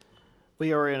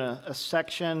We are in a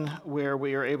section where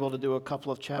we are able to do a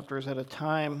couple of chapters at a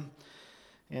time,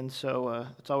 and so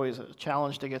it's always a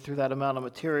challenge to get through that amount of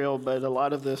material, but a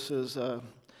lot of this is,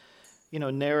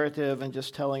 narrative and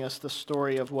just telling us the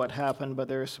story of what happened, but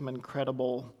there are some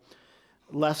incredible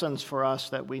lessons for us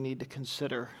that we need to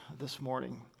consider this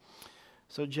morning.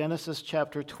 So Genesis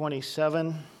chapter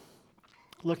 27,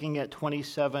 looking at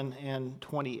 27 and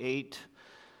 28.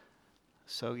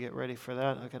 So get ready for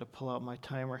that. I got to pull out my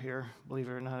timer here. Believe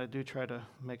it or not, I do try to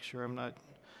make sure I'm not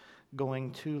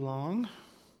going too long.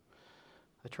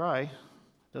 I try. It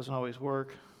doesn't always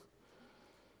work.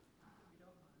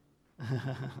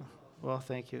 Well,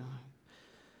 thank you.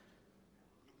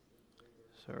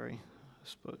 Sorry.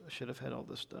 I should have had all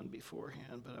this done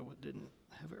beforehand, but I didn't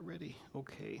have it ready.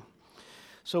 Okay.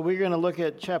 So we're going to look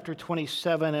at chapter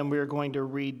 27, and we're going to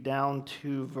read down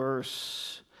to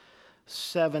verse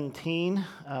 17.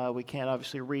 We can't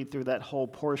obviously read through that whole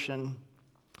portion.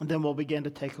 And then we'll begin to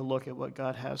take a look at what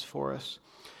God has for us.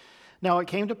 Now it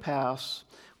came to pass,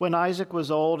 when Isaac was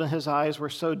old and his eyes were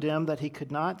so dim that he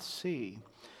could not see,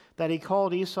 that he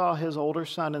called Esau his older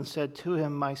son and said to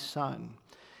him, "My son."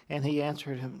 And he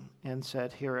answered him and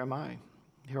said, Here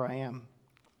I am.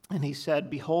 And he said,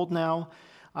 "Behold now,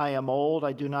 I am old,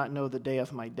 I do not know the day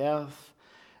of my death.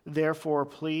 Therefore,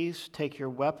 please take your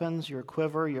weapons, your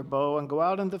quiver, your bow, and go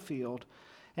out in the field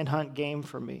and hunt game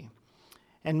for me.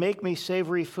 And make me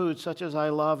savory food such as I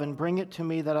love, and bring it to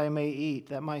me that I may eat,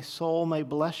 that my soul may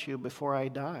bless you before I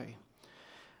die."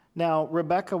 Now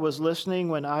Rebekah was listening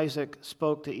when Isaac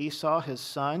spoke to Esau his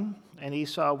son, and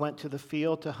Esau went to the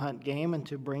field to hunt game and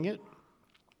to bring it.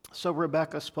 So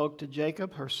Rebekah spoke to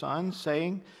Jacob her son,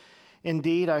 saying,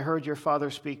 "Indeed, I heard your father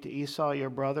speak to Esau your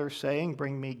brother, saying,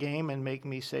 'Bring me game and make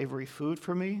me savory food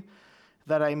for me,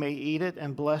 that I may eat it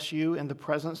and bless you in the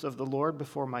presence of the Lord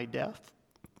before my death.'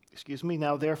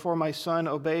 Now therefore, my son,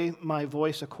 obey my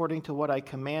voice according to what I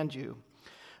command you.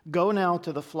 Go now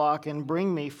to the flock and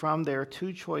bring me from there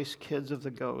 2 choice kids of the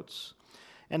goats,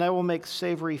 and I will make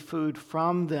savory food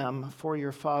from them for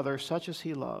your father, such as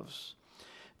he loves.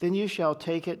 Then you shall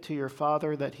take it to your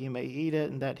father, that he may eat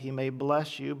it, and that he may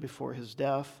bless you before his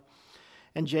death."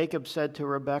 And Jacob said to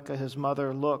Rebekah his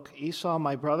mother, "Look, Esau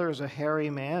my brother is a hairy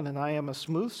man, and I am a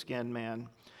smooth-skinned man.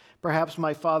 Perhaps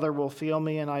my father will feel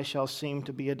me, and I shall seem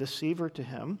to be a deceiver to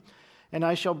him, and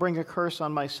I shall bring a curse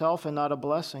on myself and not a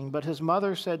blessing." But his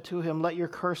mother said to him, "Let your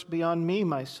curse be on me,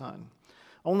 my son.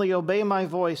 Only obey my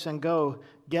voice and go,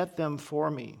 get them for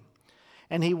me."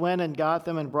 And he went and got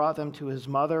them and brought them to his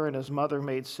mother, and his mother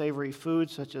made savory food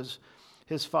such as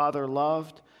his father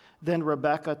loved. Then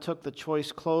Rebekah took the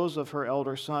choice clothes of her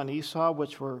elder son Esau,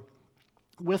 which were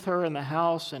with her in the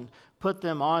house, and put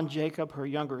them on Jacob, her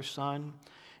younger son.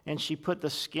 And she put the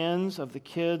skins of the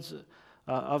kids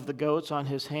of the goats on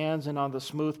his hands and on the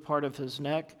smooth part of his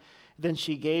neck. Then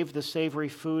she gave the savory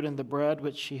food and the bread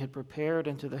which she had prepared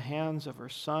into the hands of her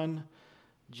son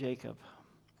Jacob.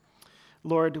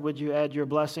 Lord, would you add your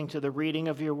blessing to the reading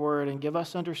of your word and give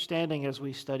us understanding as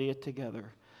we study it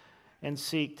together and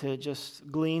seek to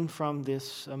just glean from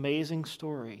this amazing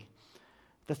story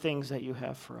the things that you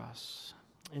have for us.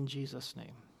 In Jesus'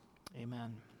 name,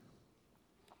 amen.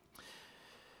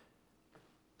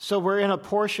 So we're in a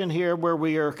portion here where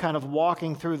we are kind of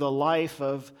walking through the life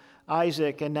of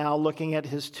Isaac and now looking at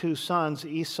his 2 sons,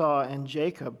 Esau and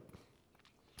Jacob,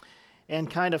 and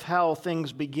kind of how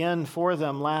things begin for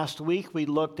them. Last week we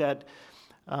looked at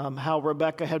how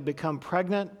Rebekah had become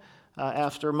pregnant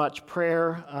after much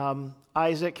prayer.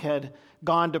 Isaac had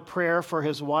gone to prayer for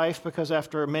his wife because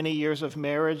after many years of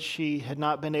marriage she had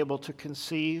not been able to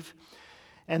conceive.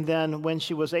 And then when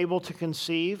she was able to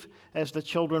conceive, as the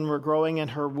children were growing in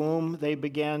her womb, they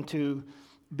began to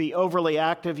be overly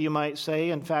active, you might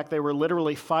say. In fact, they were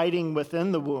literally fighting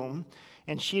within the womb.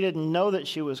 And she didn't know that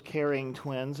she was carrying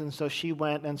twins, and so she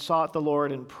went and sought the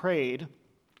Lord and prayed.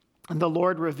 And the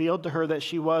Lord revealed to her that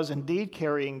she was indeed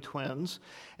carrying twins.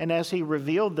 And as he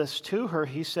revealed this to her,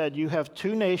 he said, "You have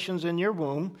 2 nations in your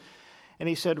womb." And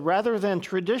he said, rather than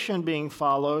tradition being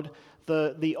followed,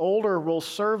 the older will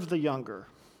serve the younger.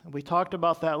 We talked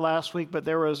about that last week, but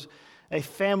there was a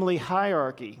family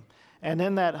hierarchy. And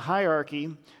in that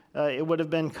hierarchy, it would have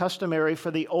been customary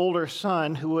for the older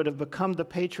son, who would have become the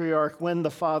patriarch when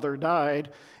the father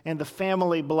died, and the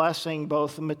family blessing,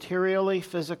 both materially,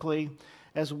 physically,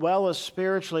 as well as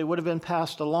spiritually, would have been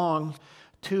passed along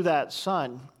to that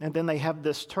son. And then they have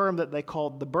this term that they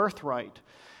called the birthright.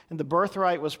 And the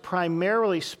birthright was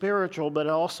primarily spiritual, but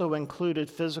it also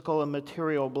included physical and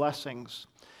material blessings.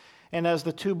 And as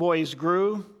the 2 boys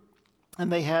grew,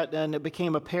 and it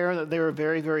became apparent that they were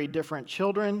very, very different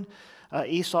children,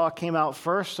 Esau came out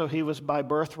first, so he was by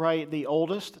birthright the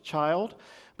oldest child,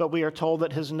 but we are told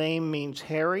that his name means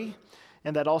hairy,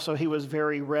 and that also he was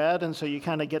very red, and so you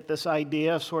kind of get this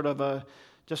idea of sort of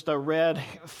just a red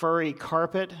furry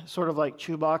carpet, sort of like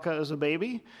Chewbacca as a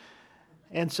baby.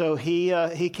 And so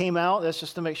he came out. That's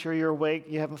just to make sure you're awake.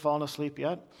 You haven't fallen asleep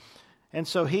yet. And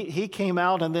so he came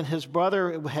out, and then his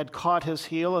brother had caught his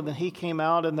heel, and then he came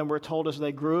out, and then we're told as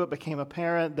they grew, it became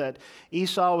apparent that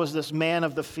Esau was this man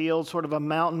of the field, sort of a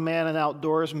mountain man, an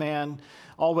outdoors man,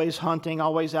 always hunting,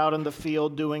 always out in the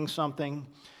field doing something.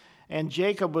 And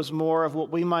Jacob was more of what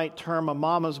we might term a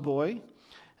mama's boy.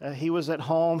 He was at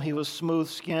home. He was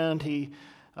smooth-skinned. He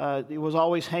was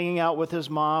always hanging out with his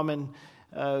mom, and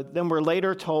then we're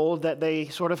later told that they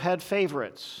sort of had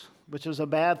favorites, which is a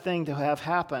bad thing to have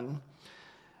happen.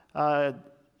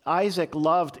 Isaac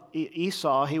loved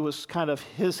Esau. He was kind of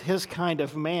his kind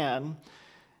of man.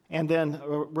 And then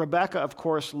Rebekah, of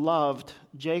course, loved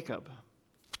Jacob.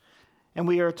 And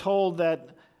we are told that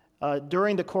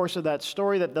during the course of that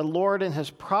story that the Lord in his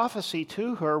prophecy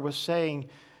to her was saying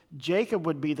Jacob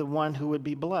would be the one who would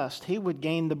be blessed. He would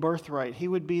gain the birthright. He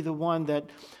would be the one that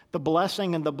the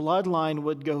blessing and the bloodline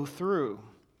would go through.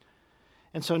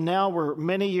 And so now we're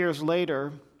many years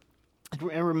later,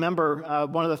 and remember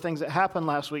one of the things that happened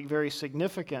last week, very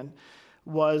significant,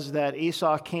 was that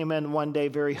Esau came in one day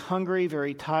very hungry,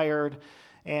 very tired,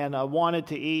 and wanted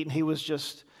to eat. And he was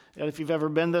just, if you've ever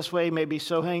been this way, maybe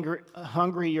so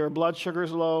hungry your blood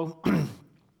sugar's low.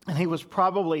 And he was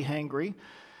probably hangry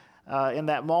in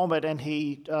that moment, and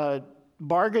he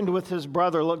bargained with his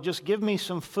brother, look, just give me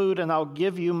some food and I'll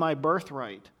give you my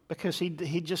birthright, because he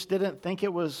just didn't think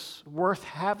it was worth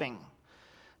having.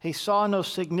 He saw no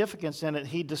significance in it.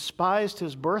 He despised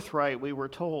his birthright, we were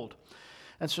told.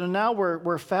 And so now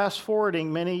we're fast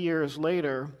forwarding many years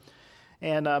later,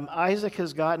 and Isaac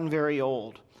has gotten very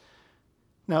old.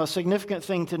 Now, a significant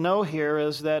thing to know here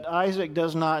is that Isaac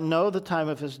does not know the time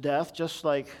of his death, just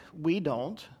like we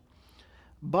don't,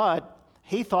 but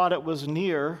he thought it was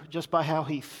near just by how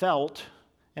he felt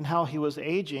and how he was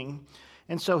aging.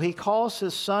 And so he calls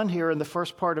his son here in the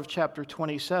first part of chapter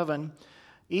 27,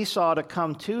 Esau, to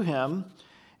come to him.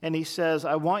 And he says,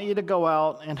 I want you to go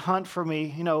out and hunt for me,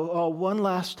 one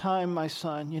last time, my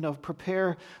son,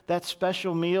 prepare that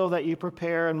special meal that you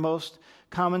prepare. And most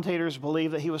commentators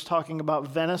believe that he was talking about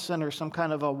venison or some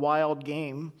kind of a wild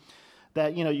game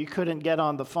that, you couldn't get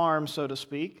on the farm, so to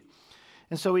speak.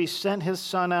 And so he sent his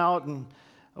son out and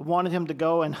wanted him to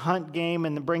go and hunt game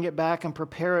and bring it back and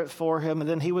prepare it for him. And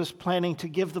then he was planning to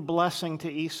give the blessing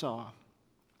to Esau.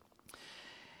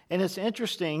 And it's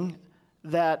interesting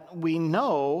that we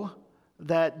know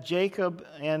that Jacob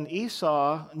and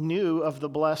Esau knew of the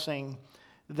blessing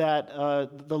that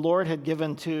the Lord had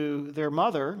given to their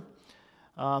mother,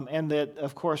 and that,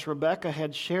 of course, Rebekah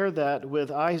had shared that with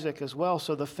Isaac as well.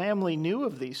 So the family knew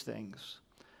of these things.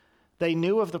 They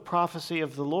knew of the prophecy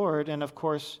of the Lord, and of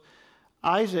course,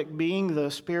 Isaac, being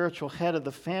the spiritual head of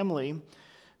the family,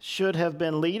 should have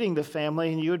been leading the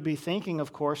family, and you would be thinking,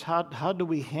 of course, how do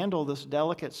we handle this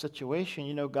delicate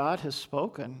situation? God has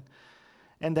spoken,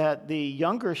 and that the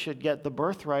younger should get the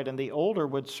birthright and the older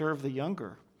would serve the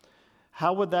younger.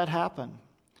 How would that happen?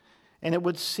 And it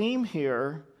would seem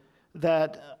here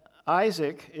that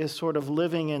Isaac is sort of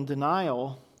living in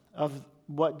denial of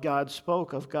what God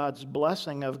spoke, of God's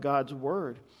blessing, of God's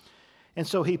word. And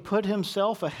so he put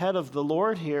himself ahead of the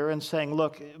Lord here and saying,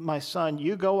 look, my son,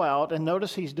 you go out, and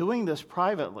notice he's doing this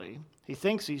privately. He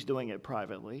thinks he's doing it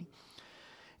privately.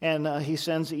 And he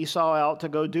sends Esau out to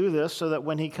go do this so that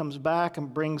when he comes back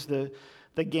and brings the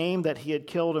game that he had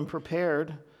killed and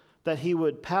prepared, that he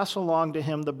would pass along to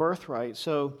him the birthright.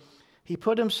 So he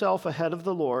put himself ahead of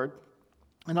the Lord.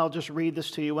 And I'll just read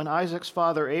this to you. When Isaac's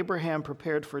father Abraham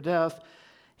prepared for death,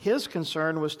 his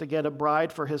concern was to get a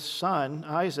bride for his son,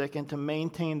 Isaac, and to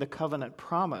maintain the covenant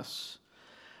promise.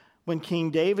 When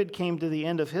King David came to the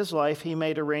end of his life, he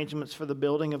made arrangements for the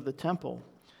building of the temple.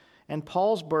 And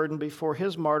Paul's burden before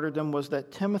his martyrdom was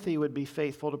that Timothy would be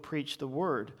faithful to preach the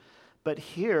word. But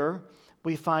here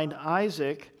we find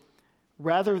Isaac,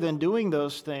 rather than doing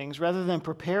those things, rather than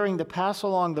preparing to pass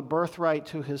along the birthright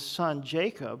to his son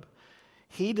Jacob,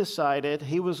 he decided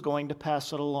he was going to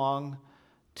pass it along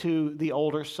to the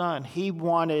older son. He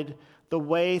wanted the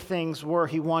way things were.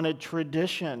 He wanted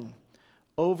tradition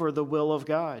over the will of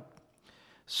God.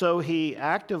 So he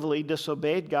actively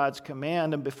disobeyed God's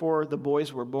command, and before the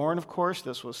boys were born, of course,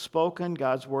 this was spoken.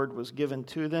 God's word was given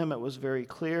to them. It was very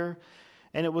clear,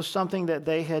 and it was something that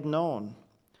they had known.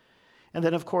 And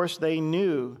then, of course, they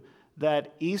knew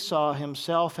that Esau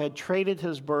himself had traded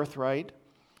his birthright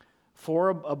for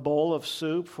a bowl of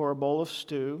soup, for a bowl of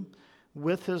stew,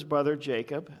 with his brother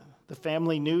Jacob. The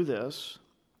family knew this.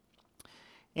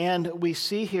 And we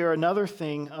see here another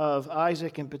thing of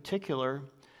Isaac in particular,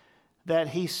 that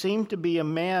he seemed to be a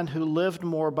man who lived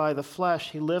more by the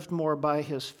flesh. He lived more by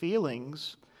his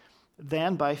feelings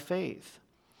than by faith.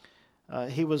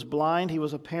 He was blind. He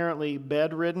was apparently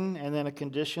bedridden and in a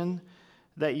condition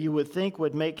that you would think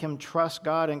would make him trust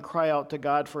God and cry out to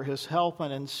God for his help.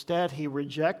 And instead, he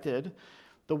rejected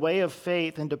the way of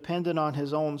faith and depended on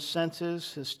his own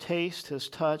senses, his taste, his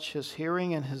touch, his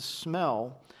hearing, and his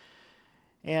smell.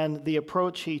 And the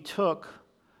approach he took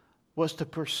was to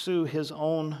pursue his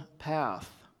own path.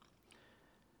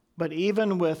 But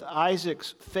even with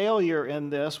Isaac's failure in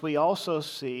this, we also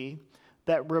see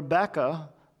that Rebekah,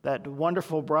 that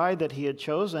wonderful bride that he had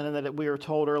chosen and that we are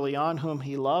told early on whom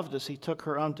he loved as he took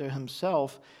her unto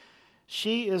himself,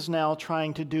 she is now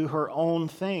trying to do her own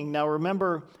thing. Now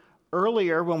remember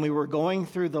earlier when we were going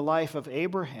through the life of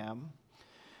Abraham,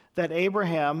 that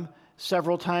Abraham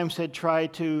several times had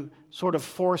tried to sort of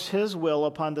force his will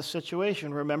upon the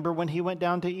situation. Remember when he went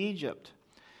down to Egypt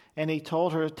and he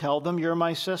told her, tell them you're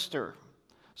my sister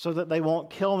so that they won't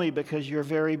kill me because you're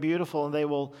very beautiful and they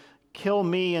will kill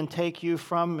me and take you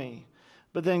from me.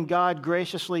 But then God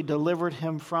graciously delivered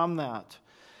him from that.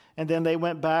 And then they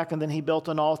went back and then he built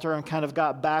an altar and kind of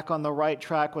got back on the right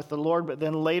track with the Lord. But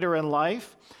then later in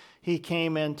life, he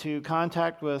came into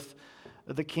contact with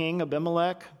the king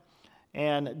Abimelech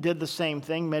and did the same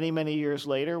thing many, many years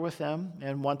later with them.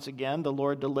 And once again, the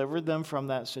Lord delivered them from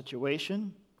that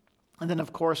situation. And then,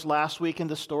 of course, last week in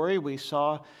the story, we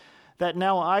saw that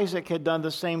now Isaac had done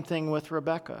the same thing with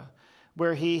Rebekah,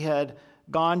 where he had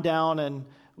gone down and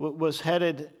was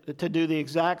headed to do the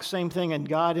exact same thing, and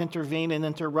God intervened and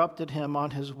interrupted him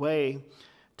on his way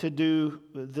to do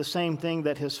the same thing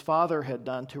that his father had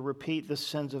done, to repeat the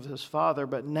sins of his father.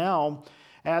 But now,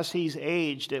 as he's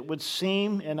aged, it would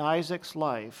seem in Isaac's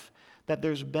life that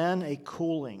there's been a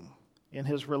cooling in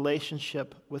his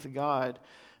relationship with God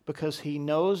because he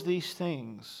knows these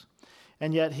things,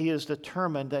 and yet he is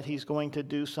determined that he's going to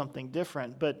do something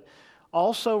different. But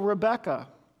also Rebekah,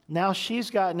 now she's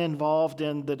gotten involved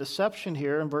in the deception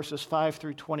here in verses 5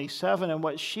 through 27, and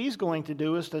what she's going to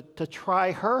do is to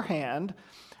try her hand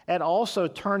at also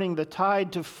turning the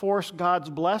tide to force God's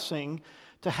blessing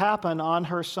to happen on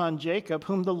her son Jacob,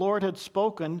 whom the Lord had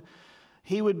spoken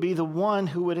he would be the one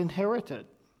who would inherit it.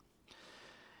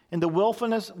 In the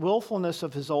willfulness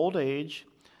of his old age,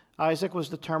 Isaac was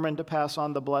determined to pass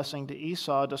on the blessing to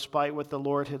Esau despite what the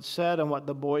Lord had said and what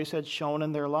the boys had shown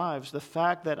in their lives. The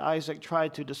fact that Isaac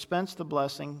tried to dispense the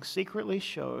blessing secretly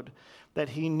showed that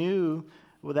he knew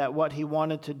that what he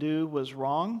wanted to do was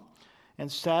wrong.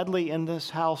 And sadly, in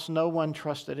this house, no one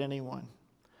trusted anyone.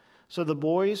 So the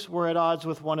boys were at odds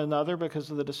with one another because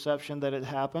of the deception that had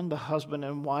happened. The husband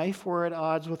and wife were at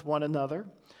odds with one another.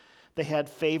 They had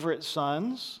favorite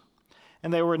sons.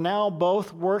 And they were now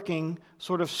both working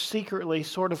sort of secretly,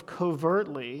 sort of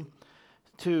covertly,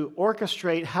 to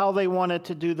orchestrate how they wanted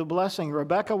to do the blessing.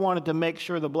 Rebekah wanted to make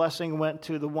sure the blessing went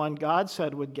to the one God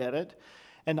said would get it.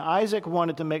 And Isaac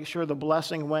wanted to make sure the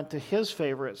blessing went to his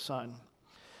favorite son.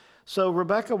 So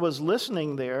Rebekah was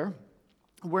listening there.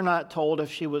 We're not told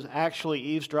if she was actually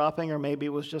eavesdropping or maybe it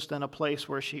was just in a place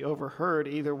where she overheard.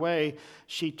 Either way,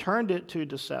 she turned it to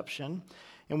deception.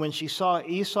 And when she saw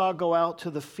Esau go out to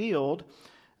the field,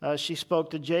 she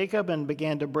spoke to Jacob and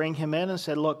began to bring him in and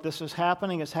said, look, this is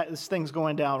happening. This thing's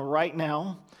going down right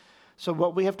now. So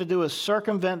what we have to do is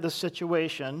circumvent the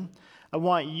situation. I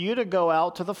want you to go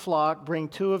out to the flock, bring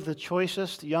 2 of the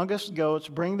choicest, youngest goats,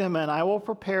 bring them in. I will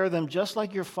prepare them just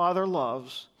like your father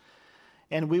loves,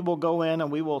 and we will go in and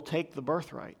we will take the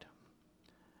birthright.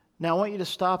 Now I want you to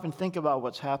stop and think about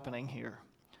what's happening here.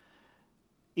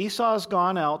 Esau has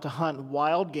gone out to hunt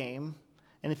wild game,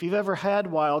 and if you've ever had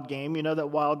wild game, you know that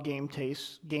wild game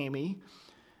tastes gamey,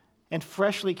 and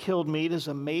freshly killed meat is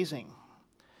amazing.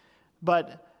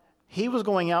 But he was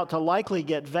going out to likely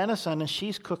get venison, and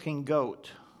she's cooking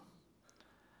goat.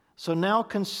 So now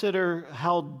consider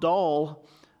how dull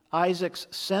Isaac's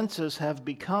senses have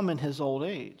become in his old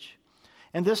age.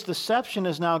 And this deception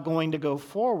is now going to go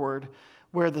forward,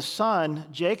 where the son,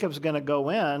 Jacob's going to go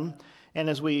in. And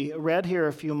as we read here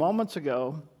a few moments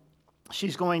ago,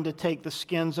 she's going to take the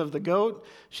skins of the goat.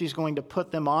 She's going to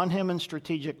put them on him in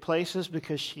strategic places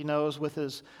because she knows with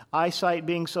his eyesight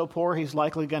being so poor, he's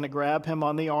likely going to grab him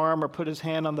on the arm or put his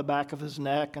hand on the back of his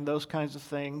neck and those kinds of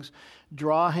things.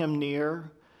 Draw him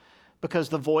near because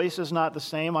the voice is not the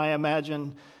same. I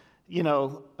imagine,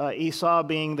 Esau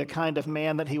being the kind of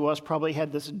man that he was probably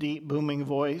had this deep booming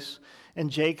voice. And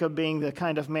Jacob being the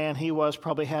kind of man he was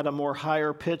probably had a more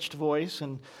higher pitched voice.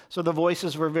 And so the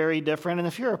voices were very different. And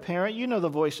if you're a parent, you know the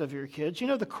voice of your kids. You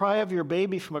know the cry of your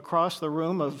baby from across the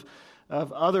room of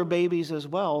other babies as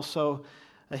well. So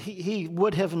he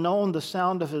would have known the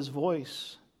sound of his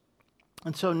voice.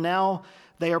 And so now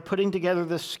they are putting together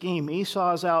this scheme.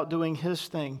 Esau is out doing his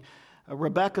thing.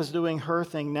 Rebekah's doing her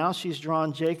thing. Now she's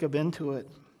drawn Jacob into it.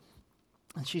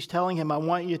 And she's telling him, I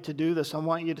want you to do this. I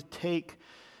want you to take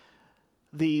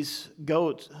these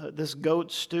goats, this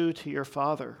goat stew to your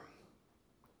father.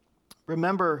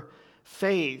 Remember,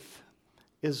 faith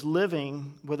is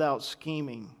living without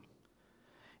scheming.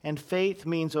 And faith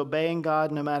means obeying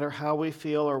God no matter how we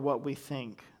feel or what we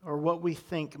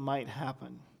think might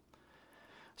happen.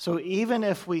 So even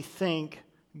if we think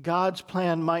God's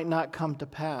plan might not come to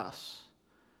pass,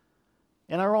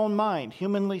 in our own mind,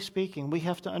 humanly speaking, we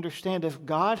have to understand if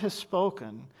God has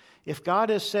spoken, if God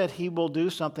has said he will do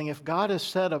something, if God has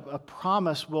said a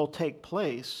promise will take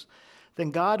place,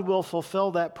 then God will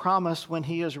fulfill that promise when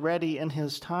he is ready in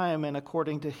his time and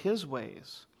according to his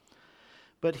ways.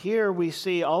 But here we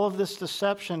see all of this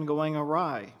deception going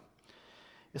awry.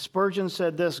 Spurgeon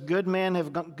said this, good men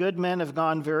have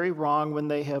gone very wrong when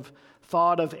they have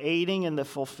thought of aiding in the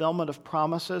fulfillment of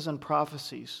promises and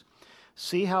prophecies.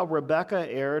 See how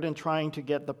Rebekah erred in trying to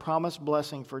get the promised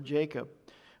blessing for Jacob.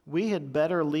 We had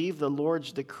better leave the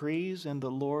Lord's decrees in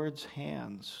the Lord's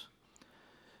hands.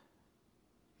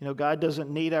 God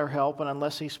doesn't need our help, and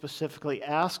unless he specifically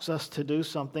asks us to do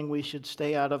something, we should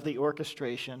stay out of the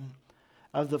orchestration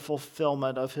of the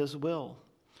fulfillment of his will.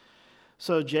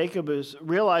 So Jacob is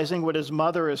realizing what his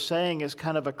mother is saying is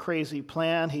kind of a crazy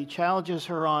plan. He challenges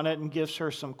her on it and gives her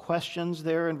some questions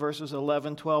there in verses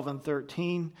 11, 12, and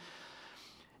 13.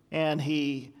 And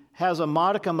he has a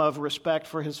modicum of respect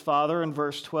for his father in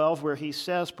verse 12 where he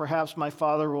says, perhaps my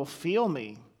father will feel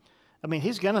me. I mean,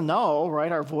 he's going to know,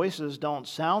 right? Our voices don't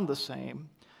sound the same.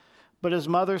 But his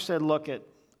mother said, look,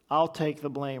 I'll take the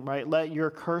blame, right? Let your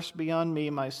curse be on me,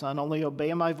 my son. Only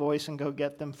obey my voice and go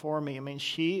get them for me. I mean,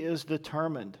 she is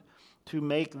determined to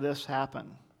make this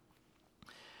happen.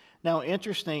 Now,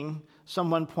 interesting,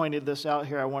 someone pointed this out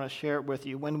here. I want to share it with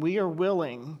you. When we are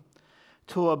willing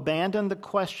to abandon the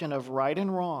question of right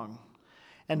and wrong,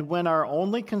 and when our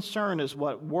only concern is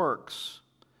what works,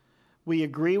 we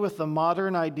agree with the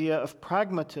modern idea of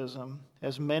pragmatism,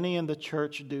 as many in the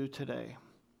church do today.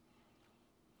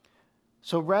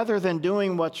 So rather than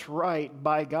doing what's right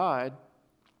by God,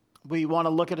 we want to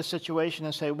look at a situation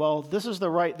and say, well, this is the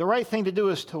right thing to do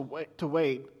is to wait, to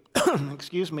wait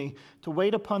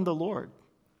upon the Lord,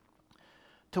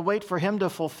 to wait for him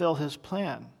to fulfill his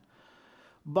plan.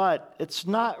 But it's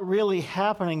not really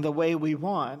happening the way we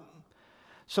want,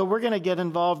 so we're going to get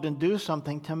involved and do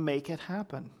something to make it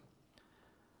happen.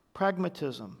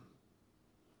 Pragmatism.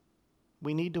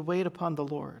 We need to wait upon the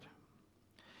Lord.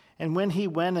 And when he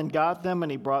went and got them,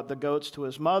 and he brought the goats to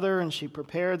his mother, and she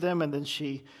prepared them, and then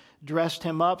she dressed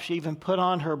him up. She even put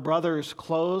on her brother's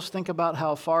clothes. Think about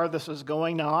how far this is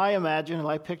going. Now, I imagine, and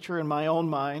I picture in my own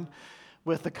mind,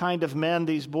 with the kind of men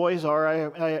these boys are,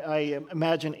 I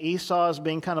imagine Esau as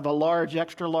being kind of a large,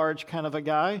 extra large kind of a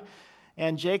guy,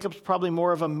 and Jacob's probably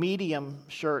more of a medium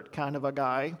shirt kind of a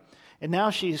guy. And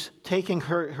now she's taking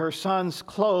her son's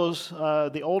clothes,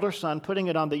 the older son, putting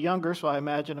it on the younger, so I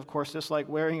imagine, of course, this like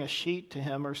wearing a sheet to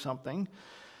him or something.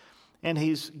 And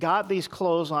he's got these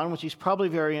clothes on, which he's probably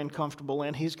very uncomfortable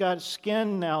in. He's got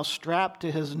skin now strapped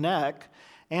to his neck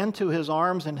and to his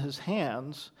arms and his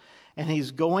hands, and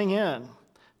he's going in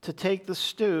to take the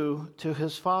stew to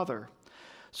his father.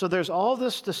 So there's all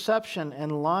this deception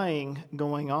and lying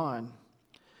going on.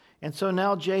 And so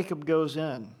now Jacob goes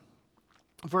in.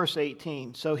 Verse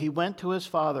 18, so he went to his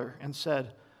father and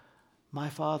said, my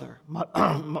father,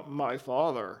 my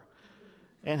father.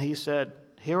 And he said,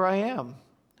 here I am.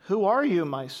 Who are you,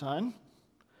 my son?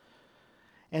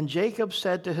 And Jacob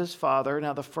said to his father,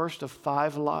 now the first of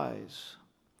 5 lies.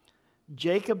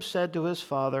 Jacob said to his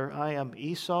father, I am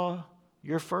Esau,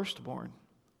 your firstborn.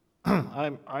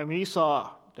 I'm Esau,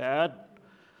 Dad.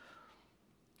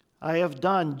 I have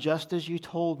done just as you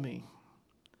told me.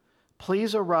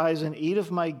 Please arise and eat of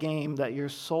my game, that your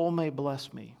soul may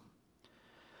bless me.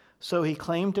 So he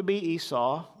claimed to be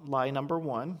Esau, lie number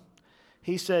 1.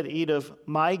 He said, eat of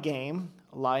my game,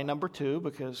 lie number 2,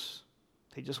 because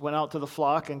he just went out to the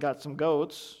flock and got some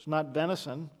goats, not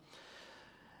venison.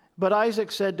 But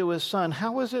Isaac said to his son,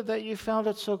 how is it that you found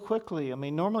it so quickly? I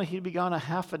mean, normally he'd be gone a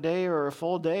half a day or a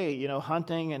full day,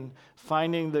 hunting and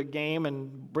finding the game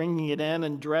and bringing it in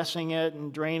and dressing it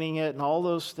and draining it and all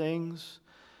those things.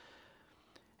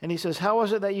 And he says, how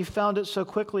is it that you found it so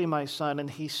quickly, my son? And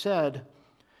he said,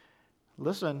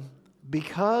 listen,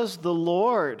 because the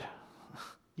Lord,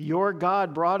 your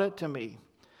God, brought it to me.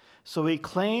 So he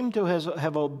claimed to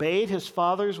have obeyed his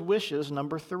father's wishes,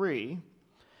 number 3,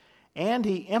 and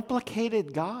he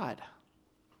implicated God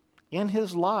in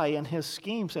his lie, in his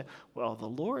scheme, said, well, the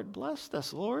Lord blessed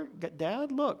us, Lord.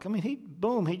 Dad, look. I mean,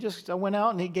 he just went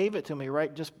out and he gave it to me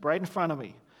right in front of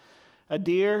me. A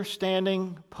deer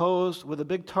standing, posed, with a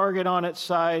big target on its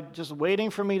side, just waiting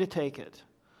for me to take it.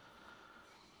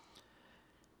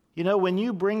 You know, when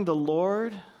you bring the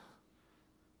Lord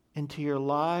into your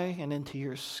lie and into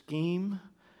your scheme,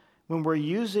 when we're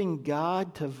using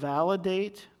God to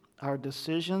validate our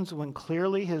decisions when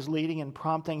clearly his leading and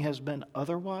prompting has been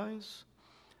otherwise,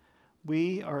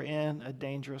 we are in a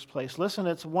dangerous place. Listen,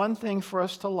 it's one thing for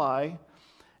us to lie,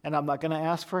 and I'm not going to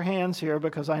ask for hands here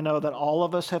because I know that all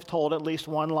of us have told at least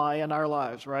one lie in our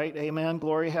lives, right? Amen,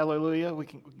 glory, hallelujah. We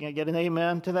can get an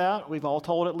amen to that. We've all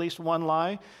told at least one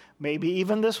lie, maybe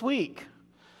even this week.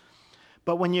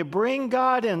 But when you bring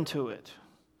God into it,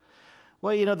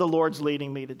 well, you know, the Lord's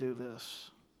leading me to do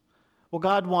this. Well,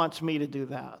 God wants me to do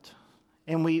that.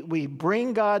 And we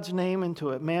bring God's name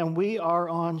into it. Man, we are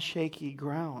on shaky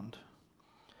ground.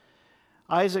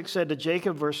 Isaac said to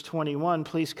Jacob, verse 21,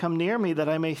 please come near me that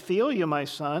I may feel you, my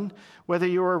son, whether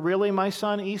you are really my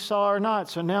son Esau or not.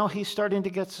 So now he's starting to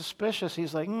get suspicious.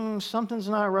 He's like, something's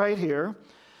not right here.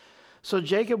 So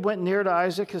Jacob went near to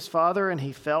Isaac, his father, and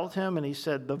he felt him, and he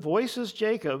said, the voice is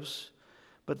Jacob's,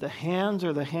 but the hands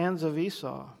are the hands of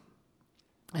Esau.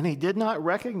 And he did not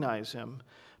recognize him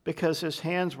because his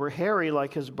hands were hairy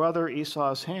like his brother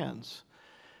Esau's hands.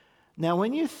 Now,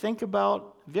 when you think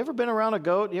about, have you ever been around a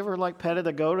goat? You ever petted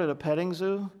a goat at a petting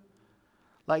zoo?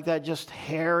 Like that, just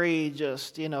hairy,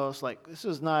 it's like, this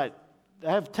is not,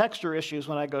 I have texture issues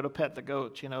when I go to pet the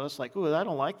goats, it's like, ooh, I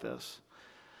don't like this.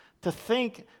 To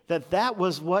think that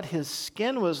was what his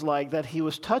skin was like, that he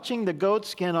was touching the goat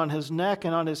skin on his neck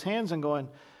and on his hands and going,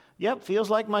 yep, feels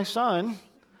like my son.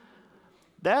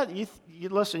 That, you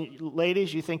listen,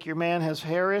 ladies, you think your man has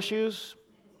hair issues?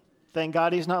 Thank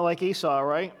God he's not like Esau,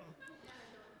 right?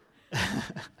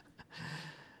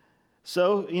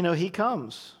 So, he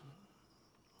comes.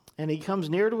 And he comes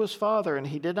near to his father, and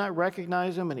he did not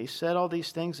recognize him, and he said all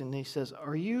these things, and he says,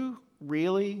 are you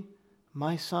really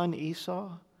my son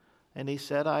Esau? And he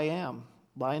said, I am.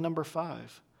 Lie number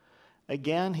 5.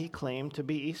 Again, he claimed to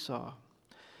be Esau.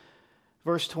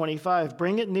 Verse 25,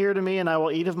 bring it near to me, and I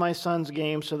will eat of my son's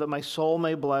game so that my soul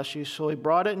may bless you. So he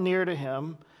brought it near to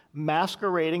him,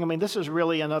 masquerading. This is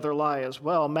really another lie as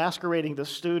well. Masquerading the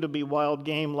stew to be wild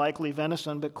game, likely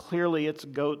venison, but clearly it's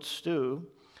goat stew.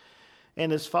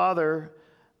 And his father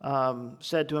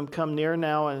said to him, come near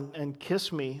now and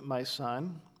kiss me, my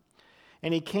son.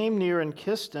 And he came near and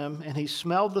kissed him, and he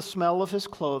smelled the smell of his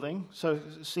clothing. So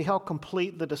see how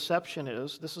complete the deception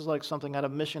is. This is like something out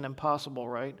of Mission Impossible,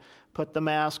 right? Put the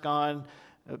mask on,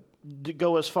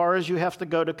 go as far as you have to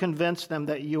go to convince them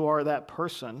that you are that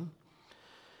person.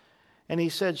 And he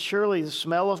said, surely the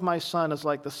smell of my son is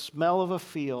like the smell of a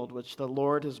field which the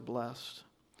Lord has blessed.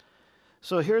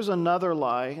 So here's another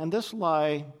lie, and this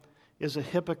lie is a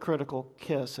hypocritical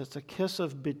kiss. It's a kiss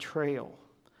of betrayal.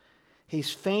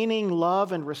 He's feigning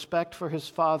love and respect for his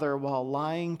father while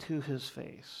lying to his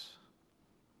face.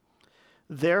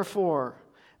 Therefore,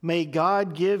 may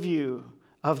God give you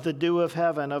of the dew of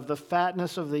heaven, of the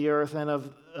fatness of the earth,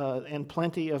 and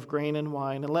plenty of grain and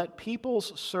wine, and let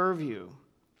peoples serve you,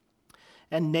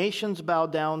 and nations bow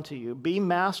down to you. Be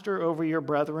master over your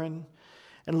brethren,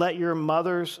 and let your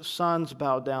mother's sons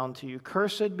bow down to you.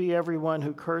 Cursed be everyone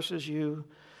who curses you,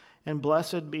 and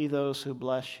blessed be those who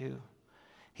bless you.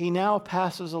 He now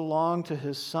passes along to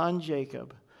his son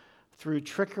Jacob, through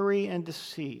trickery and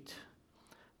deceit,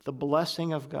 the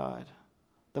blessing of God,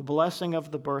 the blessing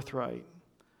of the birthright,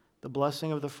 the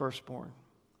blessing of the firstborn.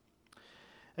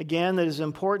 Again, it is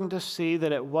important to see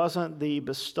that it wasn't the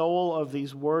bestowal of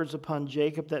these words upon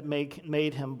Jacob that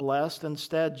made him blessed.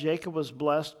 Instead, Jacob was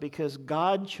blessed because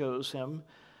God chose him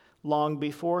long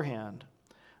beforehand.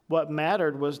 What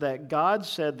mattered was that God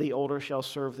said the older shall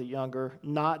serve the younger,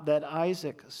 not that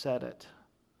Isaac said it.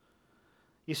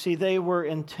 You see, they were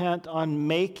intent on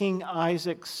making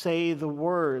Isaac say the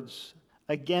words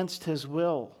against his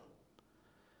will.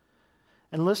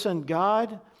 And listen,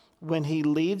 God, when he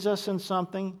leads us in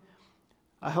something,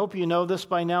 I hope you know this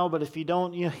by now, but if you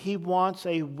don't, he wants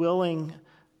a willing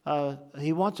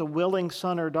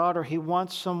son or daughter. He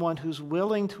wants someone who's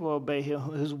willing to obey him,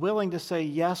 who's willing to say,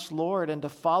 yes, Lord, and to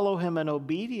follow him in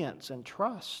obedience and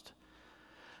trust.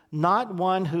 Not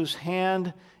one whose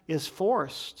hand is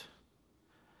forced.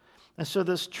 And so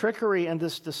this trickery and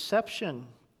this deception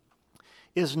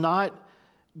is not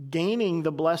gaining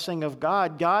the blessing of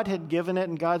God. God had given it,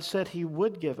 and God said he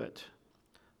would give it.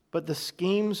 But the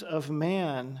schemes of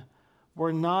man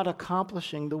were not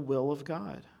accomplishing the will of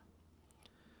God.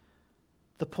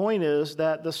 The point is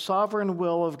that the sovereign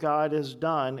will of God is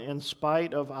done in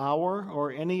spite of our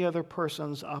or any other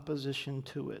person's opposition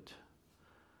to it.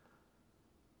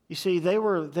 You see, they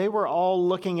were all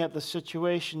looking at the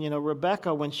situation.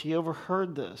 Rebekah, when she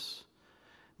overheard this.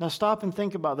 Now stop and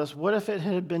think about this. What if it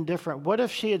had been different? What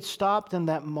if she had stopped in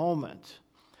that moment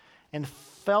and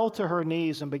fell to her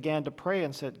knees and began to pray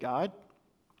and said, God,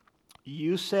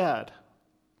 you said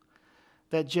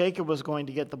that Jacob was going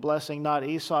to get the blessing, not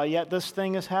Esau, yet this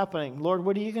thing is happening. Lord,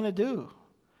 what are you going to do?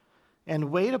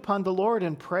 And wait upon the Lord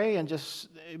and pray, and just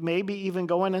maybe even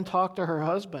go in and talk to her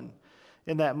husband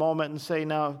in that moment and say,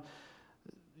 now,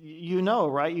 you know,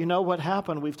 right? You know what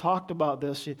happened. We've talked about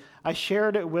this. I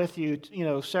shared it with you,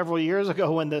 several years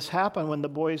ago when this happened, when the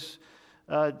boys,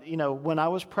 when I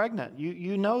was pregnant.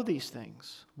 You know these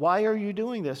things. Why are you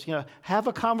doing this? Have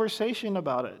a conversation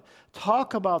about it.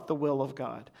 Talk about the will of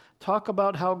God. Talk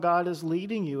about how God is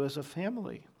leading you as a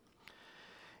family.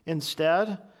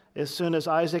 Instead, as soon as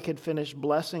Isaac had finished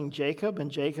blessing Jacob,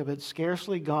 and Jacob had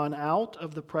scarcely gone out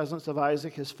of the presence of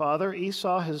Isaac his father,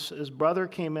 Esau, his brother,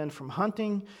 came in from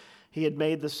hunting. He had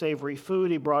made the savory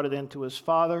food. He brought it in to his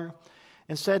father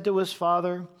and said to his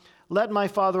father, let my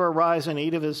father arise and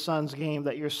eat of his son's game,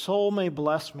 that your soul may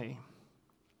bless me.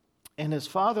 And his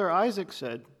father Isaac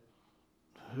said,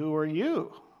 who are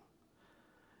you?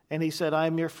 And he said, I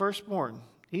am your firstborn,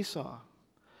 Esau.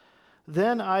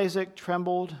 Then Isaac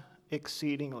trembled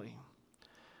exceedingly.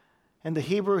 And the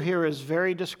Hebrew here is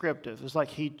very descriptive. It's like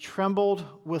he trembled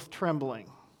with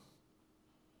trembling.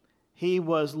 He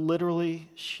was literally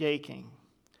shaking.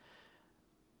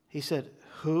 He said,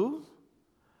 who?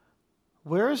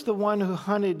 Where is the one who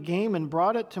hunted game and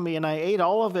brought it to me? And I ate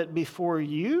all of it before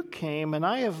you came, and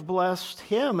I have blessed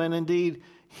him, and indeed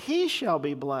he shall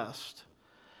be blessed.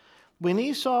 When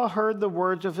Esau heard the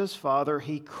words of his father,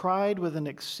 he cried with an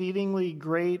exceedingly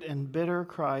great and bitter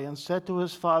cry and said to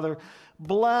his father,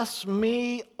 bless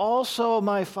me also,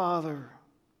 my father.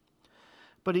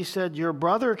 But he said, your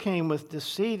brother came with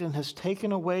deceit and has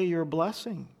taken away your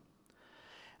blessing.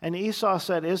 And Esau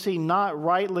said, is he not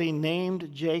rightly named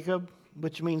Jacob,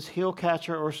 which means heel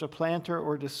catcher or supplanter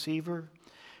or deceiver?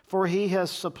 For he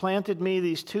has supplanted me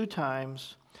these 2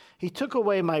 times. He took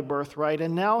away my birthright,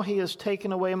 and now he has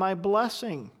taken away my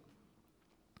blessing.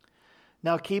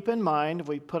 Now keep in mind, if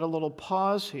we put a little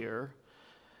pause here,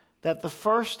 that the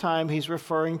first time he's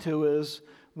referring to is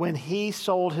when he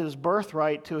sold his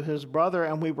birthright to his brother,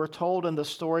 and we were told in the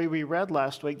story we read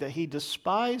last week that he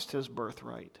despised his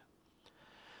birthright.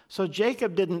 So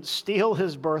Jacob didn't steal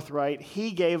his birthright, he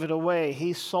gave it away,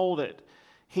 he sold it.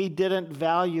 He didn't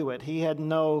value it. He had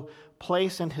no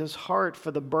place in his heart for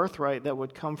the birthright that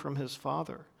would come from his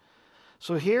father.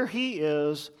 So here he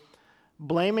is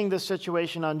blaming the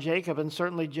situation on Jacob, and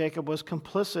certainly Jacob was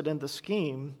complicit in the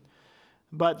scheme,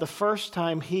 but the first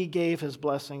time he gave his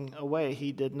blessing away,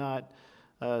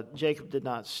 Jacob did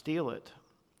not steal it.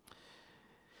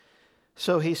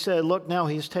 So he said, look, now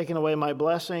he's taken away my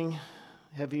blessing.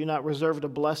 Have you not reserved a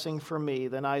blessing for me?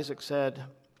 Then Isaac said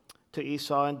to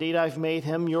Esau, indeed, I've made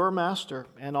him your master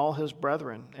and all his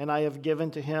brethren, and I have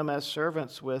given to him as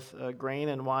servants with grain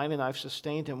and wine, and I've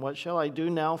sustained him. What shall I do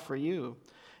now for you?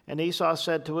 And Esau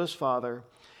said to his father,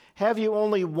 have you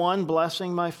only one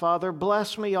blessing, my father?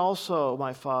 Bless me also,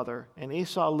 my father. And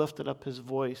Esau lifted up his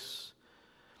voice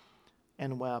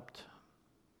and wept.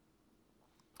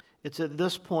 It's at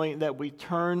this point that we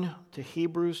turn to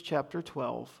Hebrews chapter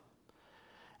 12,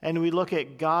 and we look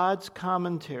at God's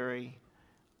commentary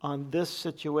on this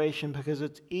situation, because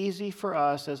it's easy for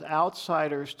us as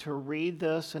outsiders to read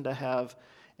this and to have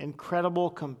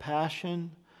incredible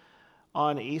compassion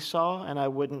on Esau, and I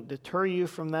wouldn't deter you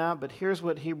from that, but here's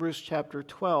what Hebrews chapter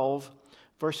 12,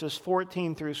 verses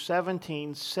 14 through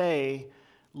 17 say,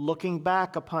 looking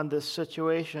back upon this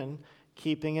situation,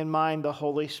 keeping in mind the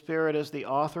Holy Spirit as the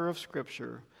author of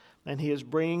Scripture, and he is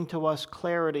bringing to us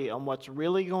clarity on what's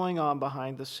really going on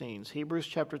behind the scenes. Hebrews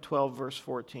chapter 12, verse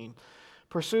 14.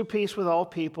 Pursue peace with all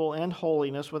people and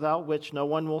holiness, without which no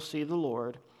one will see the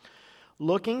Lord.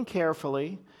 Looking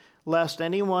carefully, lest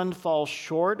anyone fall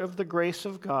short of the grace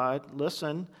of God,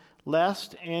 listen,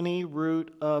 lest any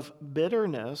root of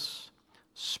bitterness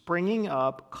springing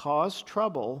up cause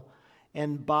trouble,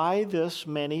 and by this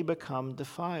many become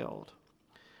defiled.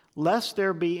 Lest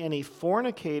there be any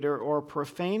fornicator or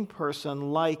profane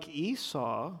person like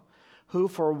Esau, who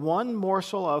for one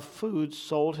morsel of food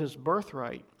sold his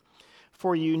birthright.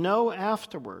 For you know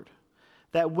afterward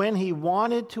that when he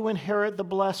wanted to inherit the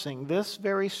blessing, this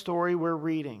very story we're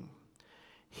reading,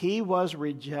 he was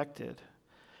rejected,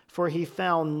 for he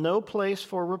found no place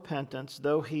for repentance,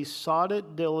 though he sought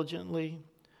it diligently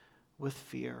with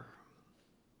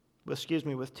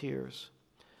tears.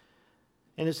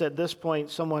 And it's at this point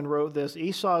someone wrote this: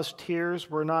 Esau's tears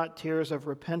were not tears of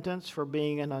repentance for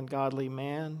being an ungodly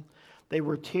man. They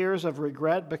were tears of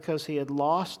regret because he had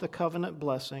lost the covenant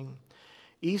blessing.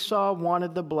 Esau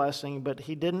wanted the blessing, but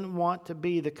he didn't want to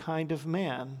be the kind of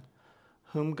man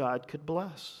whom God could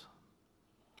bless.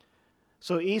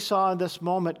 So Esau in this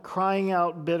moment crying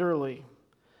out bitterly.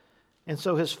 And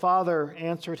so his father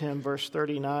answered him, verse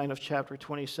 39 of chapter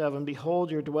 27,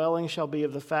 Behold, your dwelling shall be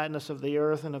of the fatness of the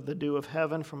earth and of the dew of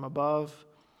heaven from above.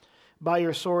 By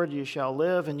your sword you shall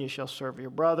live, and you shall serve your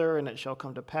brother, and it shall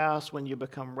come to pass when you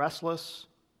become restless,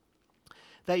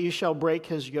 that you shall break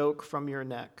his yoke from your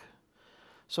neck.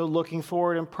 So looking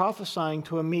forward and prophesying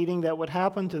to a meeting that would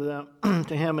happen to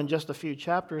him in just a few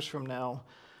chapters from now,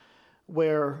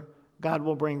 where God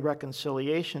will bring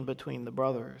reconciliation between the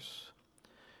brothers.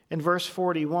 In verse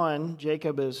 41,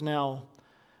 Jacob is now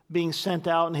being sent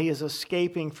out, and he is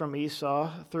escaping from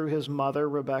Esau through his mother,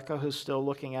 Rebekah, who's still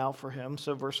looking out for him.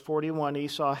 So verse 41,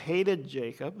 Esau hated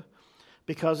Jacob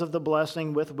because of the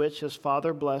blessing with which his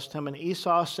father blessed him. And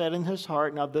Esau said in his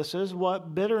heart, now this is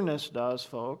what bitterness does,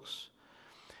 folks.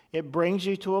 It brings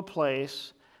you to a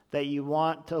place that you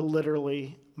want to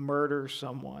literally murder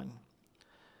someone.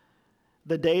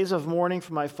 The days of mourning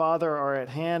for my father are at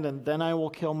hand, and then I will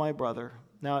kill my brother.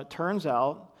 Now it turns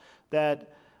out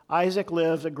that Isaac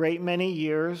lived a great many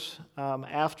years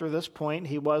after this point.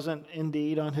 He wasn't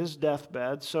indeed on his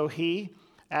deathbed, so he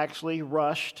actually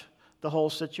rushed the whole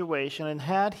situation. And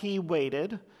had he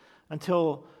waited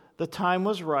until the time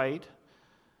was right,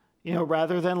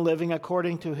 rather than living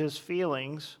according to his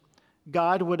feelings,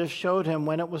 God would have showed him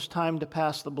when it was time to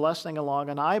pass the blessing along.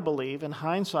 And I believe, in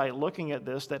hindsight, looking at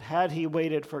this, that had he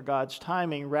waited for God's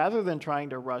timing, rather than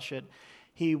trying to rush it,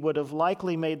 he would have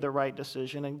likely made the right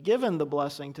decision and given the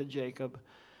blessing to Jacob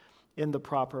in the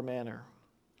proper manner.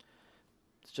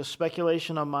 It's just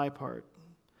speculation on my part.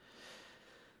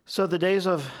 So the days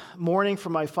of mourning for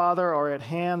my father are at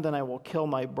hand, and I will kill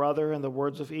my brother. And the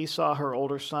words of Esau, her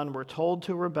older son, were told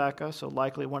to Rebekah. So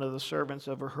likely one of the servants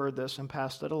overheard this and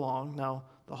passed it along. Now,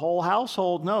 the whole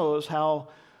household knows how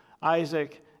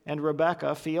Isaac and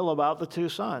Rebekah feel about the two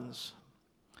sons.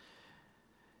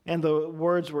 And the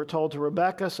words were told to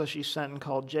Rebekah, so she sent and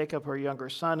called Jacob, her younger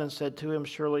son, and said to him,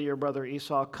 Surely your brother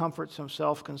Esau comforts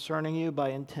himself concerning you by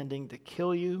intending to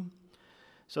kill you.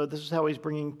 So this is how he's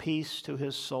bringing peace to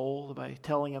his soul, by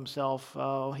telling himself,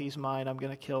 oh, he's mine, I'm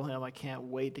going to kill him. I can't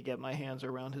wait to get my hands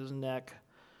around his neck.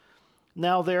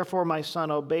 Now therefore, my son,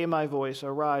 obey my voice.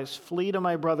 Arise, flee to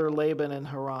my brother Laban in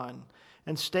Haran,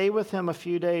 and stay with him a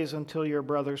few days until your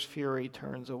brother's fury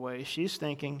turns away. She's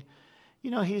thinking,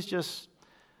 he's just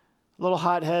a little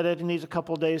hot-headed and needs a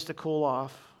couple days to cool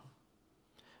off.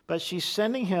 But she's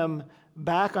sending him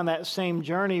back on that same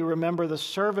journey. Remember, the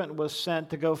servant was sent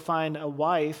to go find a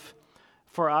wife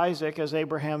for Isaac as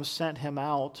Abraham sent him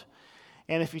out.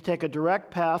 And if you take a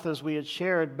direct path, as we had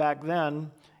shared back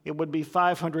then, it would be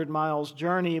 500 miles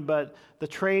journey, but the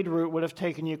trade route would have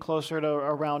taken you closer to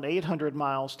around 800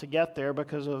 miles to get there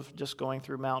because of just going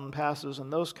through mountain passes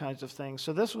and those kinds of things.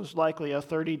 So this was likely a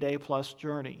 30-day plus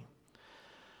journey.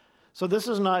 So this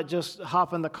is not just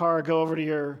hop in the car, go over to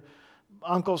your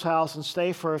uncle's house and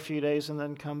stay for a few days and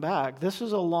then come back. This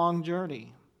is a long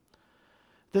journey.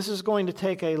 This is going to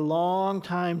take a long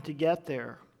time to get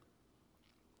there.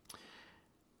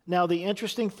 Now, the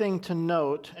interesting thing to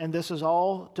note, and this is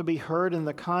all to be heard in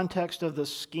the context of the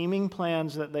scheming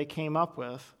plans that they came up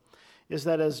with, is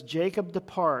that as Jacob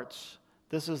departs,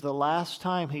 this is the last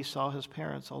time he saw his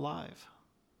parents alive.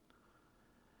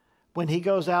 When he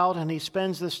goes out and he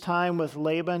spends this time with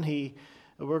Laban,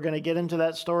 we're going to get into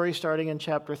that story starting in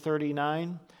chapter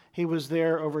 39. He was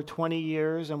there over 20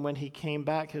 years, and when he came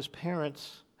back, his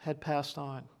parents had passed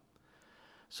on.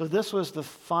 So this was the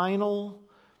final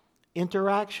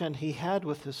interaction he had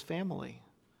with his family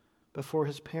before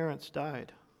his parents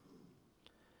died.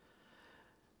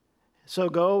 So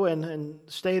go and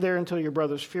stay there until your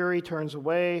brother's fury turns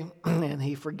away and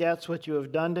he forgets what you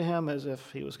have done to him, as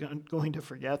if he was going to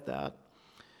forget that.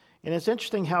 And it's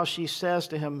interesting how she says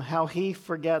to him how he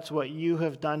forgets what you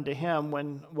have done to him,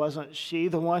 when wasn't she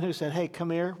the one who said, hey, come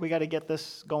here, we got to get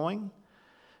this going?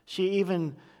 She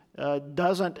even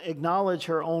doesn't acknowledge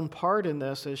her own part in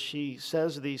this as she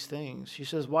says these things. She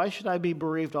says, why should I be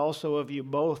bereaved also of you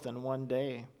both in one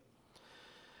day?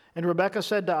 And Rebekah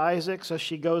said to Isaac, so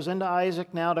she goes into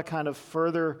Isaac now to kind of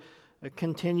further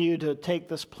continue to take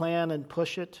this plan and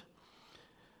push it.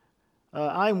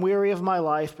 I'm weary of my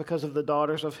life because of the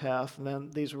daughters of Heth. And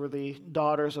then these were the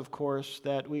daughters, of course,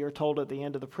 that we are told at the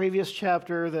end of the previous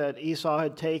chapter that Esau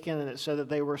had taken, and it said that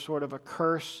they were sort of a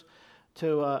curse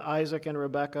to Isaac and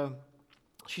Rebekah.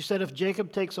 She said, if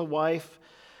Jacob takes a wife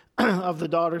of the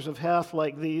daughters of Heth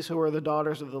like these, who are the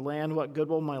daughters of the land, what good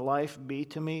will my life be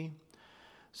to me?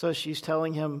 So she's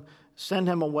telling him, send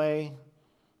him away.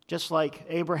 Just like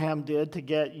Abraham did to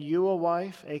get you a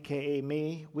wife, a.k.a.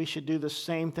 me, we should do the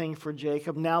same thing for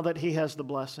Jacob. Now that he has the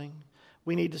blessing,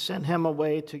 we need to send him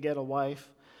away to get a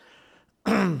wife.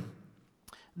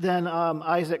 Then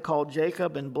Isaac called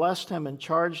Jacob and blessed him and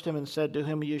charged him and said to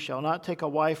him, you shall not take a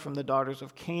wife from the daughters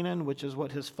of Canaan, which is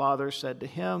what his father said to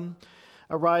him.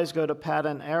 Arise, go to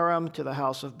Paddan Aram, to the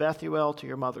house of Bethuel, to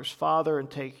your mother's father, and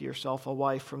take yourself a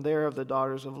wife from there of the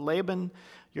daughters of Laban,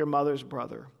 your mother's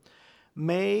brother.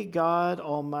 May God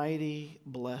Almighty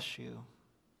bless you.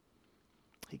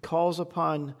 He calls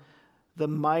upon the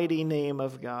mighty name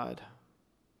of God.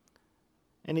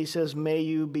 And he says, may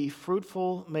you be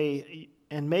fruitful,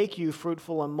 and make you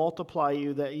fruitful and multiply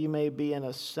you, that you may be an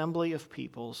assembly of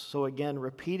peoples. So again,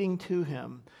 repeating to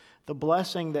him the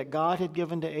blessing that God had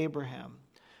given to Abraham,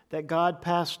 that God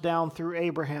passed down through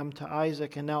Abraham to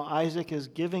Isaac, and now Isaac is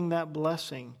giving that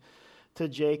blessing to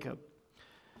Jacob.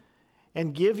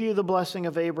 And give you the blessing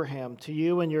of Abraham to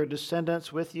you and your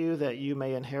descendants with you, that you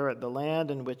may inherit the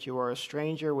land in which you are a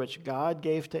stranger, which God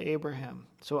gave to Abraham.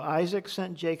 So Isaac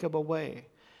sent Jacob away,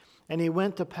 and he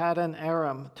went to Paddan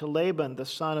Aram, to Laban, the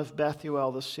son of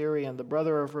Bethuel the Syrian, the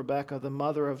brother of Rebekah, the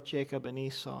mother of Jacob and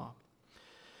Esau.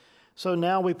 So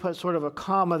now we put sort of a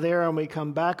comma there, and we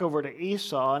come back over to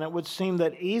Esau, and it would seem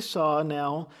that Esau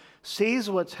now sees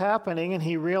what's happening, and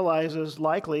he realizes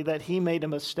likely that he made a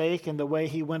mistake in the way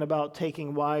he went about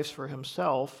taking wives for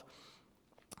himself.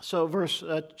 So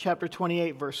chapter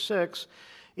 28, verse 6,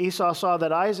 Esau saw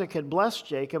that Isaac had blessed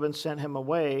Jacob and sent him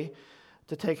away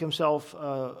to take himself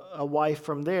a wife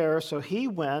from there. So he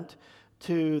went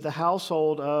to the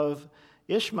household of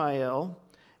Ishmael,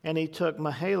 and he took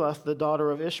Mahalath, the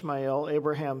daughter of Ishmael,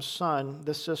 Abraham's son,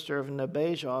 the sister of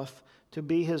Nebajoth, to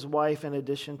be his wife in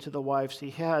addition to the wives he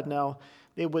had. Now,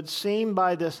 it would seem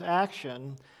by this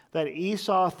action that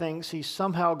Esau thinks he's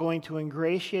somehow going to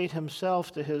ingratiate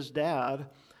himself to his dad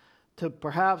to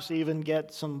perhaps even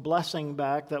get some blessing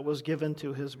back that was given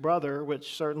to his brother,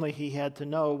 which certainly he had to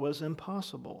know was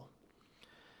impossible.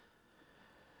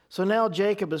 So now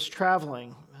Jacob is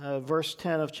traveling. Verse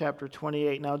 10 of chapter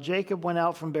 28. Now Jacob went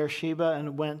out from Beersheba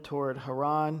and went toward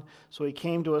Haran. So he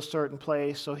came to a certain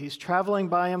place. So he's traveling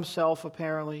by himself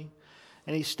apparently.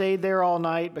 And he stayed there all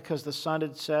night because the sun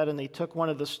had set. And he took one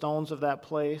of the stones of that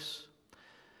place.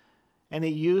 And he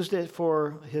used it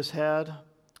for his head,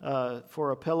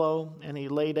 for a pillow. And he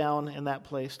lay down in that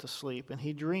place to sleep. And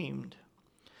he dreamed.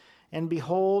 And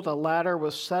behold, a ladder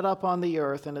was set up on the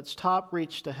earth, and its top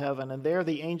reached to heaven, and there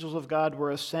the angels of God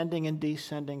were ascending and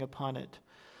descending upon it.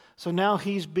 So now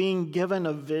he's being given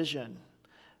a vision.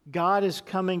 God is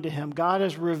coming to him. God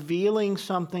is revealing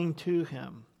something to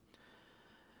him.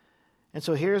 And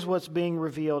so here's what's being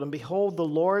revealed. And behold, the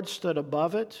Lord stood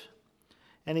above it,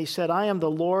 and he said, I am the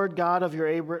Lord God of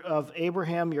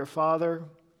Abraham your father,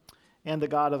 and the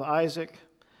God of Isaac.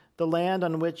 The land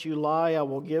on which you lie I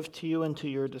will give to you and to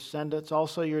your descendants.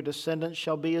 Also your descendants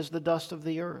shall be as the dust of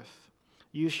the earth.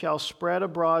 You shall spread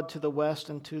abroad to the west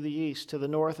and to the east, to the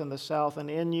north and the south, and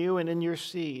in you and in your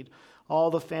seed all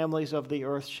the families of the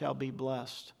earth shall be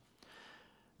blessed.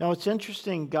 Now it's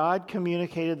interesting, God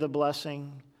communicated the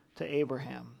blessing to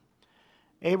Abraham.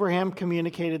 Abraham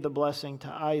communicated the blessing to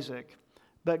Isaac,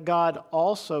 but God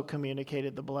also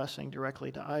communicated the blessing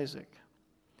directly to Isaac.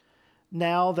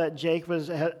 Now that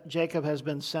Jacob has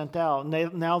been sent out,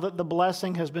 now that the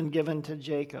blessing has been given to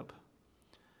Jacob,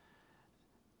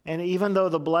 and even though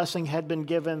the blessing had been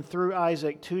given through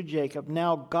Isaac to Jacob,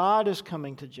 now God is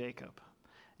coming to Jacob,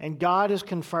 and God is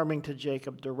confirming to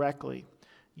Jacob directly,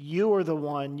 you are the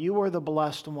one, you are the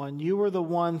blessed one, you are the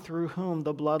one through whom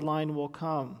the bloodline will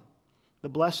come. The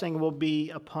blessing will be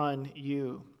upon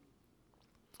you.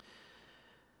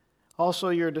 Also,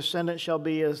 your descendants shall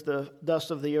be as the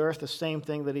dust of the earth, the same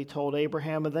thing that he told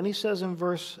Abraham. And then he says in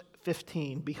verse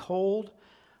 15, behold,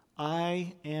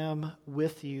 I am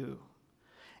with you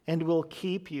and will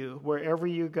keep you wherever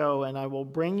you go, and I will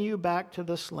bring you back to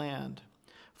this land.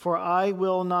 For I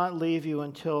will not leave you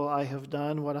until I have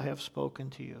done what I have spoken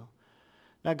to you.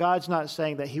 Now, God's not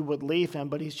saying that he would leave him,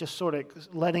 but he's just sort of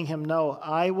letting him know,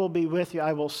 I will be with you.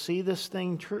 I will see this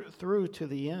thing through to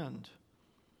the end.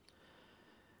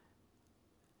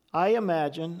 I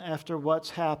imagine after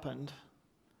what's happened,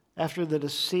 after the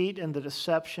deceit and the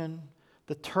deception,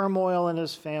 the turmoil in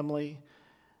his family,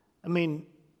 I mean,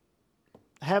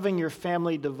 having your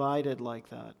family divided like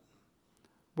that,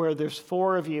 where there's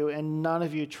four of you and none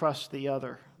of you trust the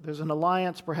other. There's an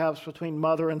alliance perhaps between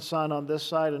mother and son on this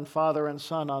side and father and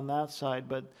son on that side,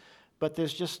 but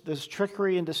there's just this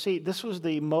trickery and deceit. This was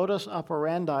the modus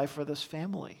operandi for this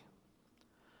family.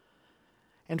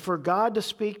 And for God to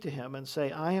speak to him and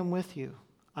say, I am with you,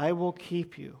 I will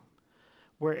keep you.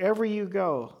 Wherever you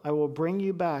go, I will bring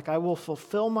you back. I will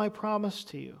fulfill my promise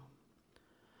to you.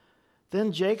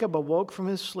 Then Jacob awoke from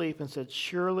his sleep and said,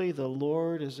 surely the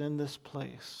Lord is in this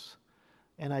place,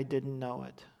 and I didn't know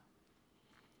it.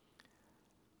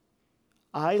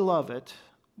 I love it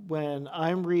when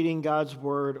I'm reading God's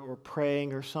word or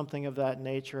praying or something of that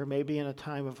nature, maybe in a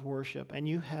time of worship, and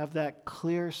you have that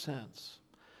clear sense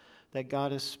that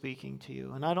God is speaking to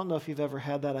you. And I don't know if you've ever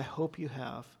had that. I hope you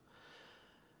have.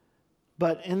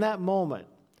 But in that moment,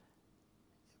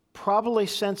 probably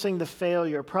sensing the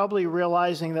failure, probably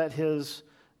realizing that his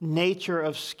nature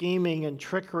of scheming and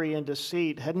trickery and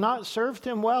deceit had not served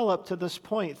him well up to this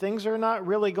point. Things are not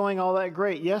really going all that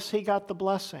great. Yes, he got the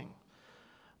blessing,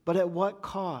 but at what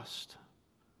cost?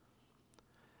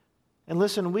 And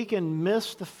listen, we can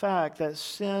miss the fact that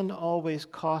sin always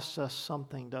costs us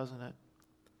something, doesn't it?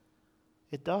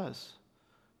 It does.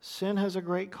 Sin has a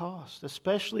great cost,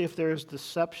 especially if there's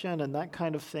deception and that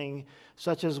kind of thing,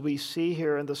 such as we see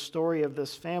here in the story of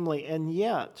this family. And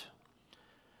yet,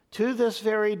 to this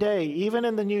very day, even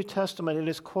in the New Testament, it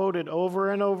is quoted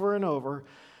over and over and over,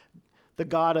 the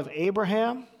God of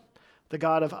Abraham, the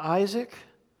God of Isaac,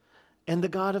 and the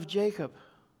God of Jacob.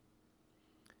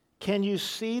 Can you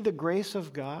see the grace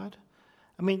of God?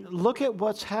 I mean, look at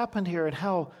what's happened here and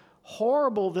how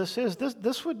horrible this is.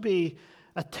 This would be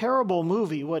a terrible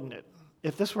movie, wouldn't it?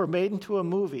 If this were made into a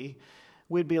movie,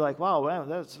 we'd be like, wow,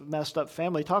 that's a messed up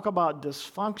family. Talk about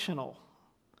dysfunctional.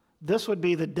 This would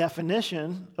be the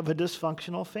definition of a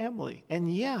dysfunctional family.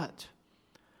 And yet,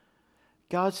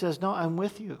 God says, no, I'm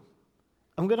with you.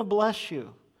 I'm going to bless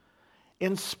you.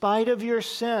 In spite of your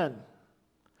sin,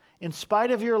 in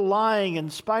spite of your lying, in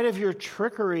spite of your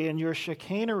trickery and your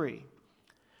chicanery,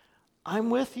 I'm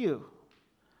with you.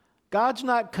 God's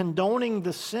not condoning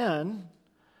the sin.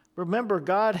 Remember,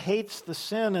 God hates the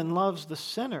sin and loves the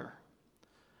sinner.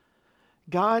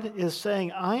 God is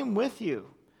saying, I'm with you.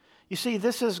 You see,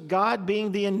 this is God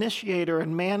being the initiator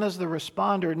and man as the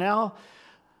responder. Now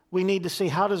we need to see,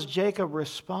 how does Jacob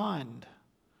respond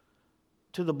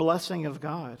to the blessing of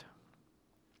God?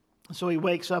 So he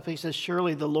wakes up, he says,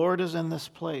 surely the Lord is in this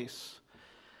place,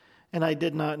 and I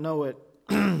did not know it.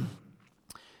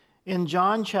 In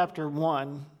John chapter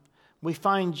 1, we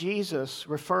find Jesus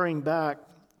referring back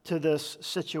to this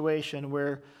situation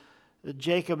where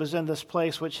Jacob is in this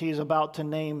place which he's about to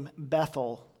name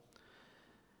Bethel.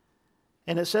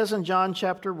 And it says in John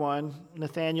chapter 1,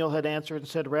 Nathanael had answered and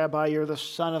said, Rabbi, you're the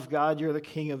Son of God, you're the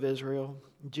King of Israel.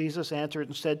 Jesus answered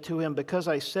and said to him, because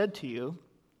I said to you,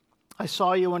 I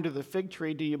saw you under the fig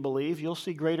tree, do you believe? You'll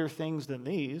see greater things than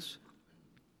these.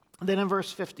 And then in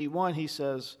verse 51, he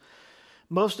says,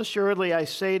 most assuredly I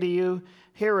say to you,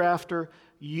 hereafter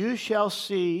you shall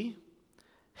see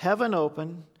heaven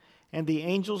open and the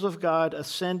angels of God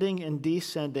ascending and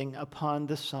descending upon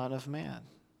the Son of Man.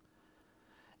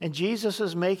 And Jesus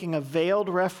is making a veiled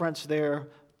reference there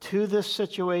to this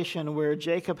situation where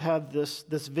Jacob had this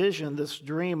vision, this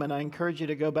dream, and I encourage you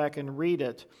to go back and read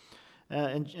it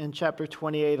in chapter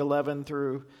 28, 11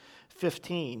 through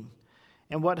 15.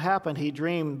 And what happened? He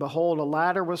dreamed, behold, a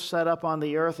ladder was set up on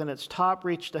the earth, and its top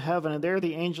reached to heaven, and there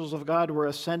the angels of God were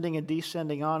ascending and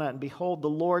descending on it. And behold, the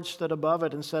Lord stood above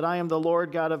it and said, I am the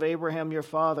Lord God of Abraham your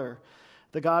father,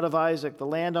 the God of Isaac. The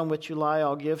land on which you lie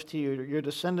I'll give to you. Your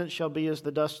descendants shall be as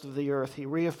the dust of the earth. He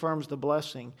reaffirms the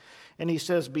blessing, and he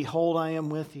says, behold, I am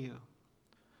with you.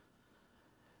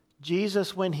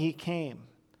 Jesus, when he came,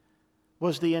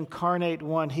 was the incarnate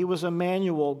one. He was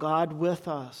Emmanuel, God with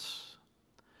us.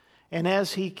 And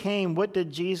as he came, what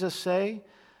did Jesus say?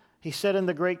 He said in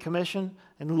the Great Commission,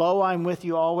 and lo, I'm with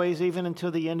you always, even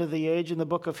until the end of the age. In the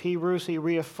book of Hebrews, he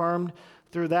reaffirmed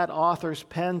through that author's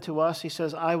pen to us, he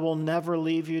says, I will never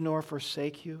leave you nor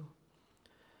forsake you.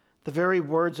 The very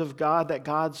words of God that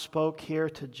God spoke here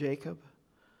to Jacob.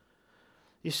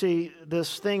 You see,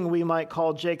 this thing we might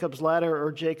call Jacob's ladder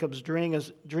or Jacob's dream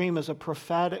is a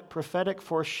prophetic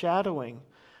foreshadowing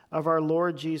of our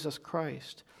Lord Jesus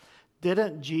Christ.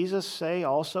 Didn't Jesus say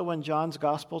also in John's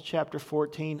Gospel, chapter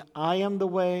 14, I am the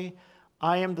way,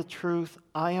 I am the truth,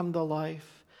 I am the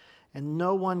life, and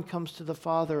no one comes to the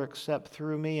Father except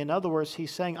through me. In other words, he's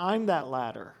saying, I'm that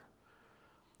ladder.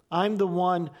 I'm the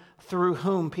one through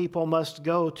whom people must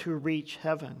go to reach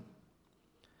heaven.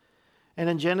 And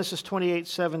in Genesis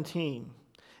 28:17,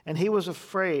 and he was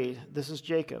afraid, this is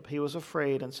Jacob, he was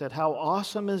afraid and said, how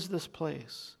awesome is this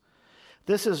place?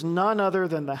 This is none other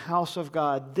than the house of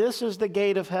God. This is the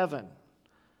gate of heaven.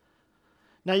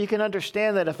 Now you can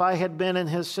understand that if I had been in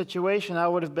his situation, I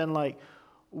would have been like,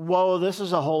 whoa, this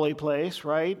is a holy place,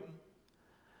 right?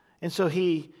 And so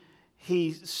he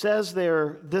says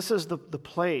there, this is the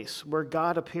place where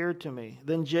God appeared to me.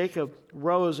 Then Jacob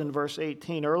rose in verse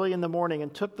 18, early in the morning,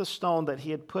 and took the stone that he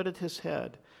had put at his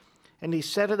head, and he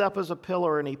set it up as a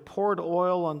pillar, and he poured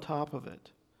oil on top of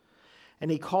it.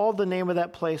 And he called the name of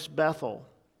that place Bethel.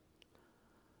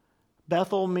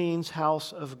 Bethel means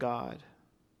house of God.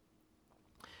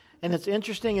 And it's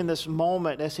interesting in this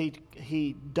moment as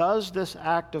he does this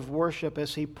act of worship,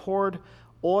 as he poured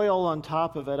oil on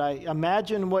top of it. I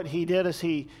imagine what he did is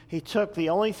he took the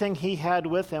only thing he had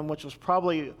with him, which was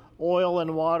probably oil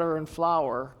and water and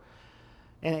flour,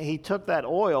 and he took that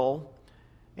oil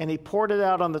and he poured it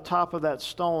out on the top of that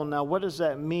stone. Now, what does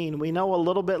that mean? We know a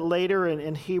little bit later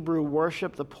in Hebrew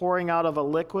worship, the pouring out of a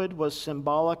liquid was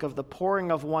symbolic of the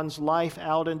pouring of one's life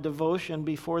out in devotion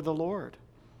before the Lord.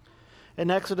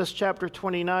 In Exodus chapter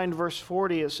 29, verse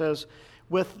 40, it says,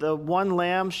 with the one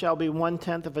lamb shall be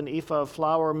 1/10 of an ephah of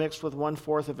flour mixed with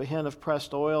 1/4 of a hin of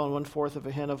pressed oil and 1/4 of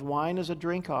a hin of wine as a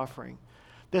drink offering.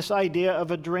 This idea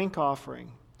of a drink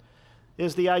offering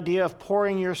is the idea of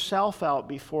pouring yourself out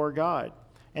before God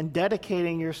and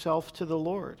dedicating yourself to the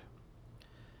Lord.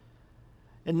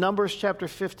 In Numbers chapter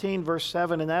 15, verse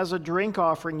 7, and as a drink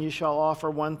offering you shall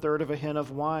offer 1/3 of a hin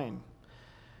of wine.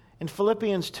 In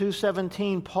Philippians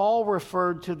 2:17, Paul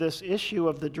referred to this issue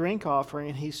of the drink offering,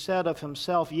 and he said of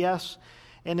himself, yes,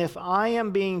 and if I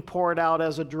am being poured out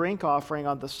as a drink offering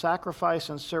on the sacrifice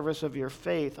and service of your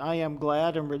faith, I am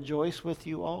glad and rejoice with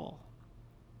you all.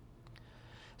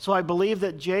 So I believe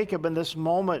that Jacob in this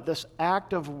moment, this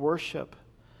act of worship,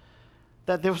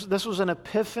 that this was an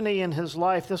epiphany in his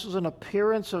life. This was an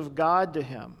appearance of God to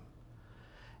him.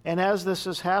 And as this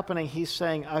is happening, he's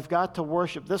saying, I've got to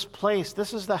worship this place.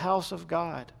 This is the house of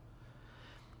God.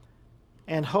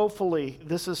 And hopefully,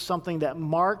 this is something that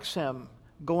marks him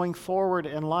going forward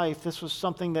in life. This was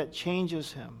something that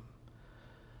changes him.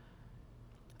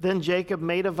 Then Jacob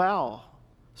made a vow,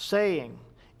 saying,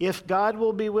 if God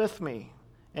will be with me,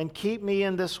 and keep me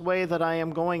in this way that I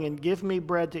am going, and give me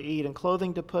bread to eat and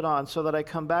clothing to put on, so that I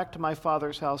come back to my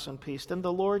father's house in peace, then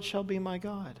the Lord shall be my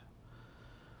God.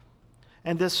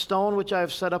 And this stone which I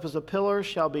have set up as a pillar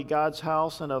shall be God's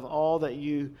house, and of all that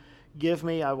you give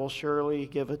me, I will surely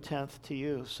give 1/10 to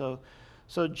you. So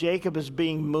Jacob is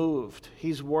being moved.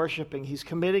 He's worshiping. He's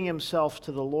committing himself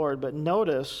to the Lord. But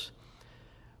notice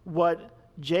what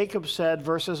Jacob said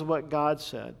versus what God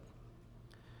said.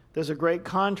 There's a great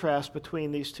contrast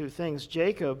between these two things.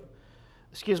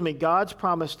 God's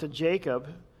promise to Jacob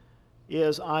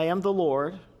is, I am the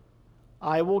Lord.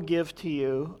 I will give to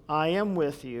you. I am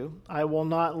with you. I will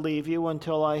not leave you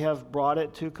until I have brought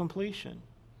it to completion.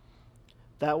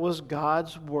 That was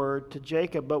God's word to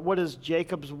Jacob. But what is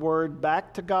Jacob's word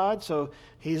back to God? So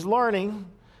he's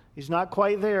learning. He's not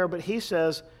quite there, but he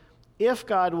says, if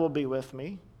God will be with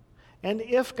me, and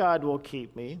if God will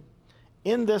keep me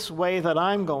in this way that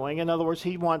I'm going, in other words,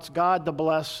 he wants God to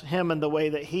bless him in the way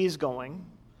that he's going.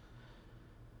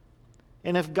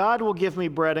 And if God will give me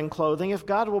bread and clothing, if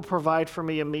God will provide for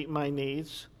me and meet my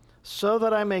needs, so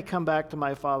that I may come back to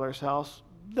my Father's house,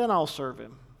 then I'll serve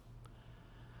him.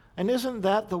 And isn't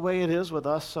that the way it is with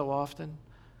us so often?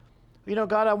 You know,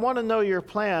 God, I want to know your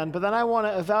plan, but then I want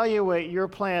to evaluate your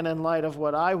plan in light of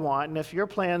what I want. And if your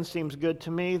plan seems good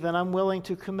to me, then I'm willing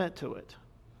to commit to it.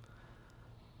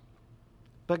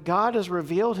 But God has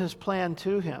revealed his plan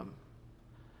to him.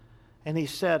 And he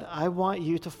said, I want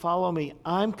you to follow me.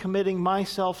 I'm committing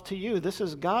myself to you. This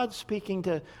is God speaking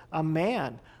to a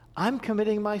man. I'm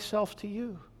committing myself to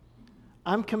you.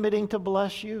 I'm committing to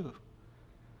bless you.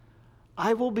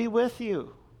 I will be with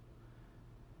you.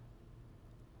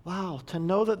 Wow, to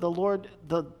know that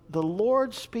the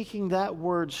Lord speaking that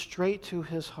word straight to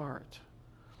his heart.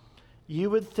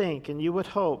 You would think and you would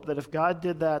hope that if God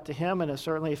did that to him, and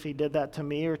certainly if he did that to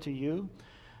me or to you,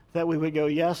 that we would go,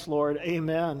 yes, Lord,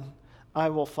 amen. I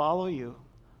will follow you.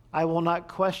 I will not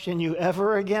question you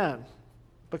ever again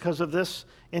because of this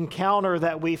encounter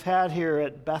that we've had here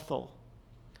at Bethel.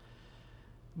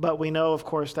 But we know, of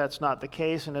course, that's not the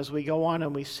case. And as we go on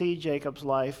and we see Jacob's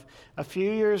life, a few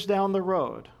years down the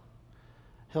road,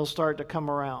 he'll start to come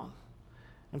around.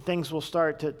 And things will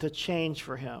start to change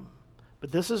for him.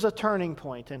 But this is a turning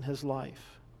point in his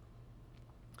life.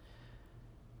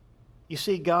 You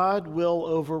see, God will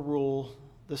overrule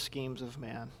the schemes of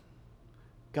man.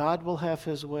 God will have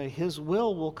his way. His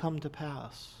will come to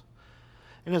pass.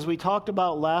 And as we talked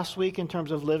about last week in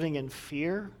terms of living in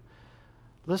fear,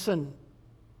 listen,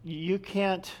 you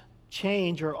can't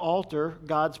change or alter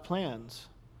God's plans.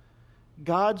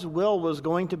 God's will was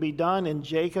going to be done in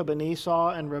Jacob and Esau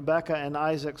and Rebekah and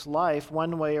Isaac's life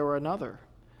one way or another.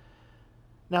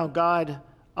 Now, God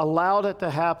allowed it to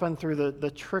happen through the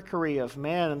trickery of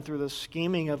man and through the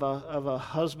scheming of a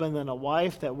husband and a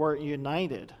wife that weren't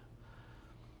united.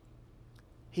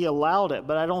 He allowed it,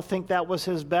 but I don't think that was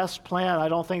his best plan. I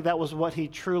don't think that was what he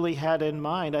truly had in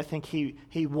mind. I think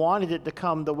he wanted it to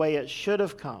come the way it should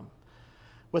have come,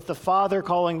 with the father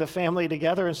calling the family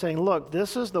together and saying, look,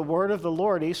 this is the word of the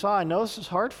Lord. Esau, I know this is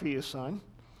hard for you, son,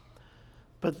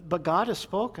 but God has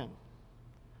spoken.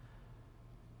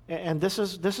 And this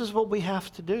is what we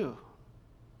have to do.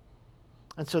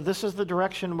 And so this is the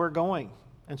direction we're going.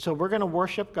 And so we're going to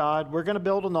worship God. We're going to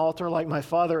build an altar like my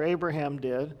father Abraham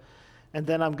did. And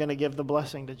then I'm going to give the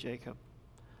blessing to Jacob.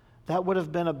 That would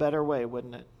have been a better way,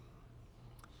 wouldn't it?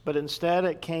 But instead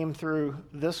it came through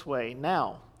this way.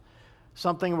 Now,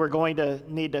 something we're going to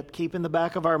need to keep in the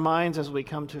back of our minds as we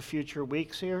come to future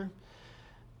weeks here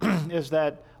is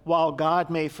that while God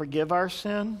may forgive our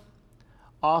sin,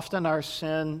 often our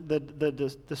sin, the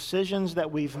decisions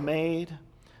that we've made,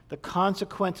 the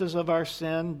consequences of our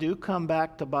sin do come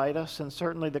back to bite us, and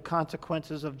certainly the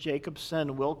consequences of Jacob's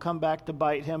sin will come back to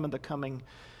bite him in the coming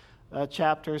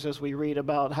chapters as we read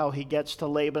about how he gets to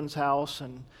Laban's house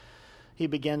and he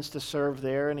begins to serve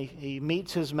there, and he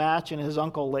meets his match in his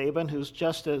uncle Laban, who's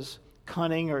just as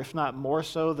cunning, or if not more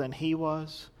so than he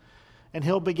was, and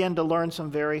he'll begin to learn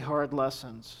some very hard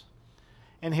lessons.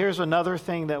 And here's another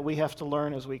thing that we have to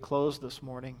learn as we close this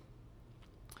morning.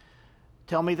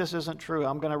 Tell me this isn't true.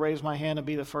 I'm going to raise my hand and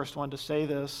be the first one to say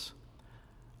this.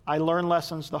 I learn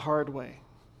lessons the hard way.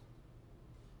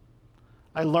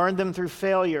 I learned them through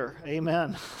failure.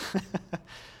 Amen.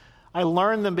 I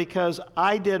learned them because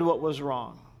I did what was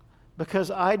wrong,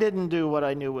 because I didn't do what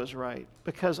I knew was right,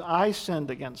 because I sinned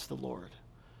against the Lord,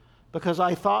 because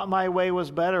I thought my way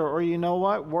was better, or you know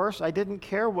what? Worse, I didn't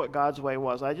care what God's way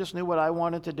was. I just knew what I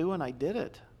wanted to do and I did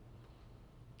it.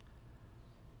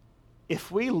 If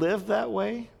we live that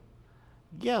way,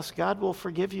 yes, God will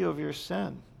forgive you of your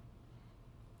sin.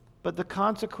 But the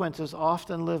consequences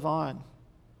often live on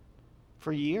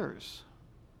for years.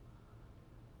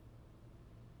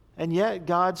 And yet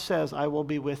God says, I will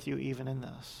be with you even in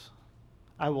this.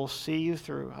 I will see you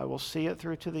through. I will see it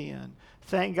through to the end.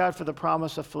 Thank God for the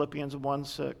promise of Philippians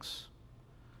 1:6.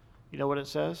 You know what it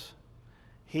says?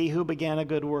 He who began a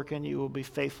good work in you will be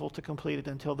faithful to complete it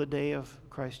until the day of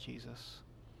Christ Jesus.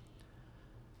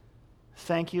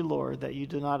 Thank you, Lord, that you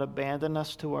do not abandon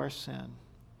us to our sin.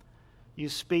 You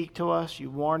speak to us.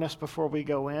 You warn us before we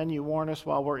go in. You warn us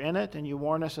while we're in it, and you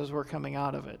warn us as we're coming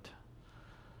out of it.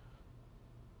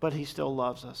 But he still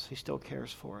loves us. He still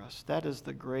cares for us. That is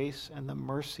the grace and the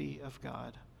mercy of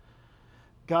God.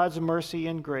 God's mercy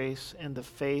and grace in the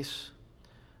face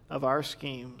of our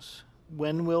schemes.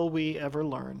 When will we ever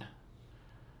learn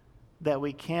that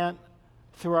we can't,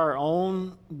 through our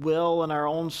own will and our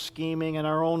own scheming and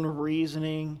our own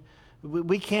reasoning,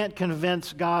 we can't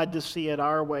convince God to see it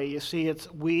our way. You see,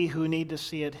 it's we who need to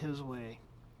see it his way.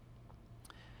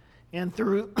 And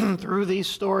through these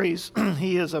stories,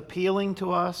 he is appealing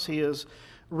to us. He is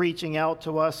reaching out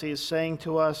to us. He is saying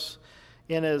to us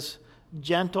in as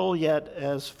gentle yet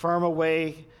as firm a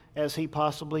way as he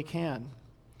possibly can,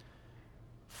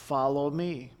 follow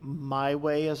me. My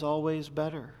way is always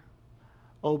better.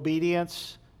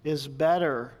 Obedience is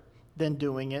better than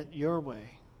doing it your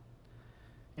way.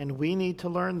 And we need to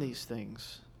learn these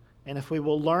things. And if we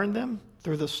will learn them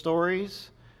through the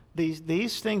stories,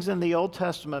 these things in the Old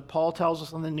Testament, Paul tells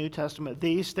us in the New Testament,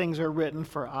 these things are written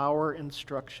for our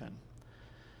instruction.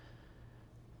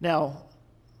 Now,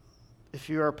 if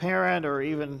you're a parent, or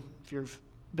even if you've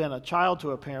been a child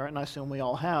to a parent, and I assume we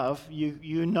all have,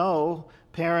 you know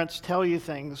parents tell you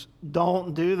things,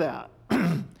 don't do that.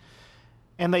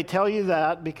 And they tell you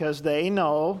that because they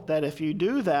know that if you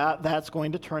do that, that's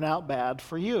going to turn out bad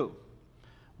for you.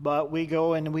 But we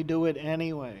go and we do it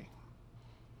anyway.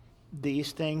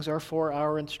 These things are for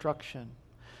our instruction.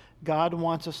 God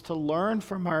wants us to learn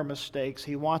from our mistakes.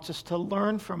 He wants us to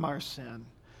learn from our sin,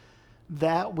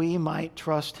 that we might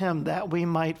trust him, that we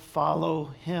might follow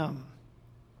him.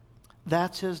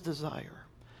 That's his desire.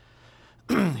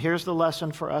 Here's the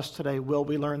lesson for us today. Will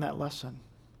we learn that lesson?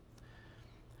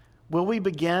 Will we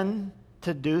begin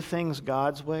to do things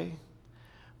God's way?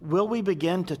 Will we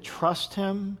begin to trust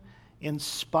him in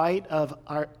spite of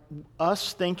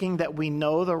us thinking that we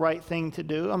know the right thing to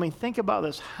do. I mean, think about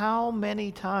this. How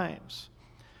many times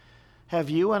have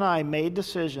you and I made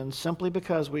decisions simply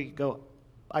because we go,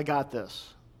 I got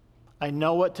this. I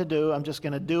know what to do. I'm just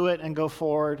going to do it and go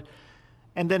forward.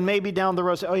 And then maybe down the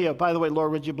road say, oh yeah, by the way,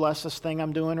 Lord, would you bless this thing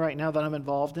I'm doing right now that I'm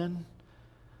involved in?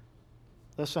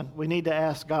 Listen, we need to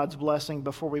ask God's blessing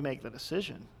before we make the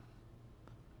decision,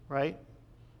 right?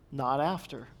 Not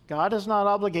after. God is not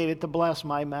obligated to bless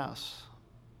my mess,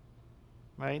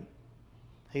 right?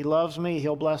 He loves me,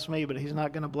 he'll bless me, but he's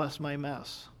not going to bless my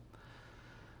mess.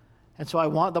 And so I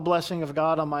want the blessing of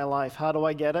God on my life. How do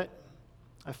I get it?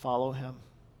 I follow him.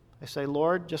 I say,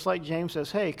 Lord, just like James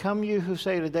says, hey, come you who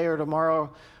say today or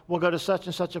tomorrow, we'll go to such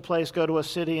and such a place, go to a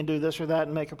city and do this or that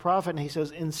and make a profit. And he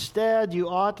says, instead, you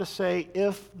ought to say,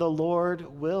 if the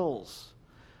Lord wills,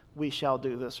 we shall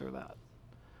do this or that.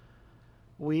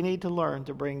 We need to learn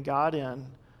to bring God in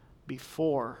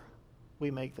before we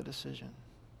make the decision.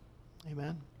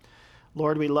 Amen.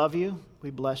 Lord, we love you. We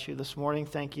bless you this morning.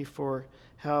 Thank you for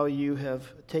how you have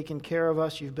taken care of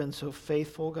us. You've been so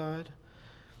faithful, God.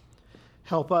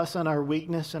 Help us in our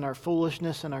weakness and our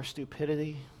foolishness and our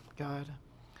stupidity, God,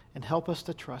 and help us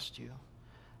to trust you.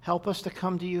 Help us to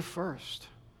come to you first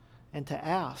and to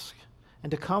ask and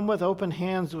to come with open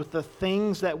hands with the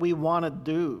things that we want to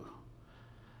do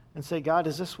and say, God,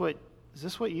 is this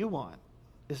what you want?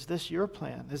 Is this your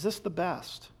plan? Is this the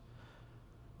best?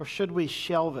 Or should we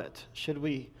shelve it? Should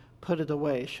we put it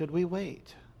away? Should we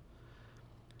wait?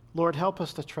 Lord, help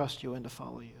us to trust you and to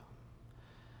follow you.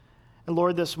 And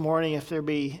Lord, this morning, if there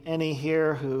be any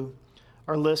here who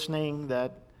are listening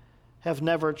that have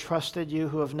never trusted you,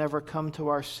 who have never come to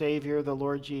our Savior, the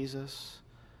Lord Jesus,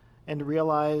 and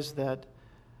realize that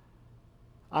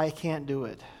I can't do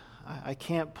it, I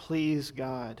can't please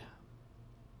God,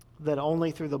 that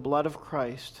only through the blood of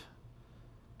Christ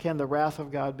can the wrath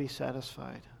of God be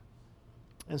satisfied.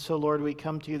 And so, Lord, we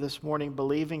come to you this morning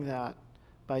believing that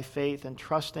by faith and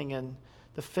trusting in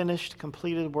the finished,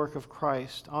 completed work of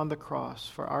Christ on the cross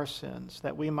for our sins,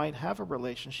 that we might have a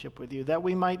relationship with you, that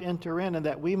we might enter in, and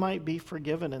that we might be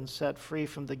forgiven and set free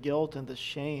from the guilt and the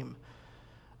shame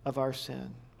of our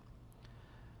sin.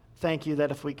 Thank you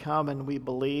that if we come and we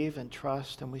believe and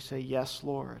trust and we say, yes,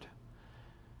 Lord,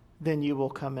 then you will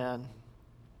come in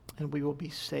and we will be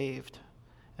saved.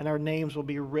 And our names will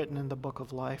be written in the book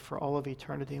of life for all of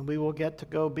eternity. And we will get to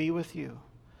go be with you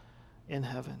in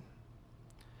heaven.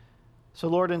 So,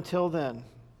 Lord, until then,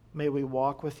 may we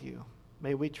walk with you.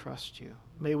 May we trust you.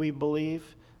 May we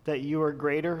believe that you are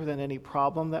greater than any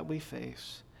problem that we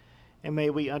face. And may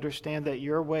we understand that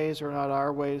your ways are not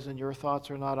our ways and your thoughts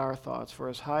are not our thoughts. For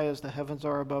as high as the heavens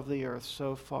are above the earth,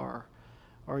 so far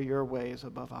are your ways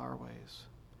above our ways.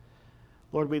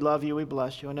 Lord, we love you, we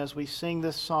bless you. And as we sing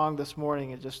this song this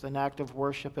morning, it's just an act of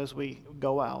worship as we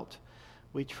go out,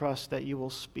 we trust that you will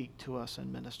speak to us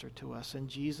and minister to us. In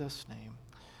Jesus' name.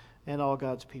 And all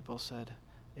God's people said,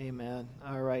 amen.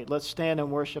 All right, let's stand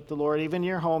and worship the Lord. Even in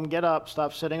your home, get up,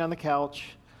 stop sitting on the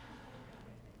couch.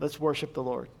 Let's worship the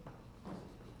Lord.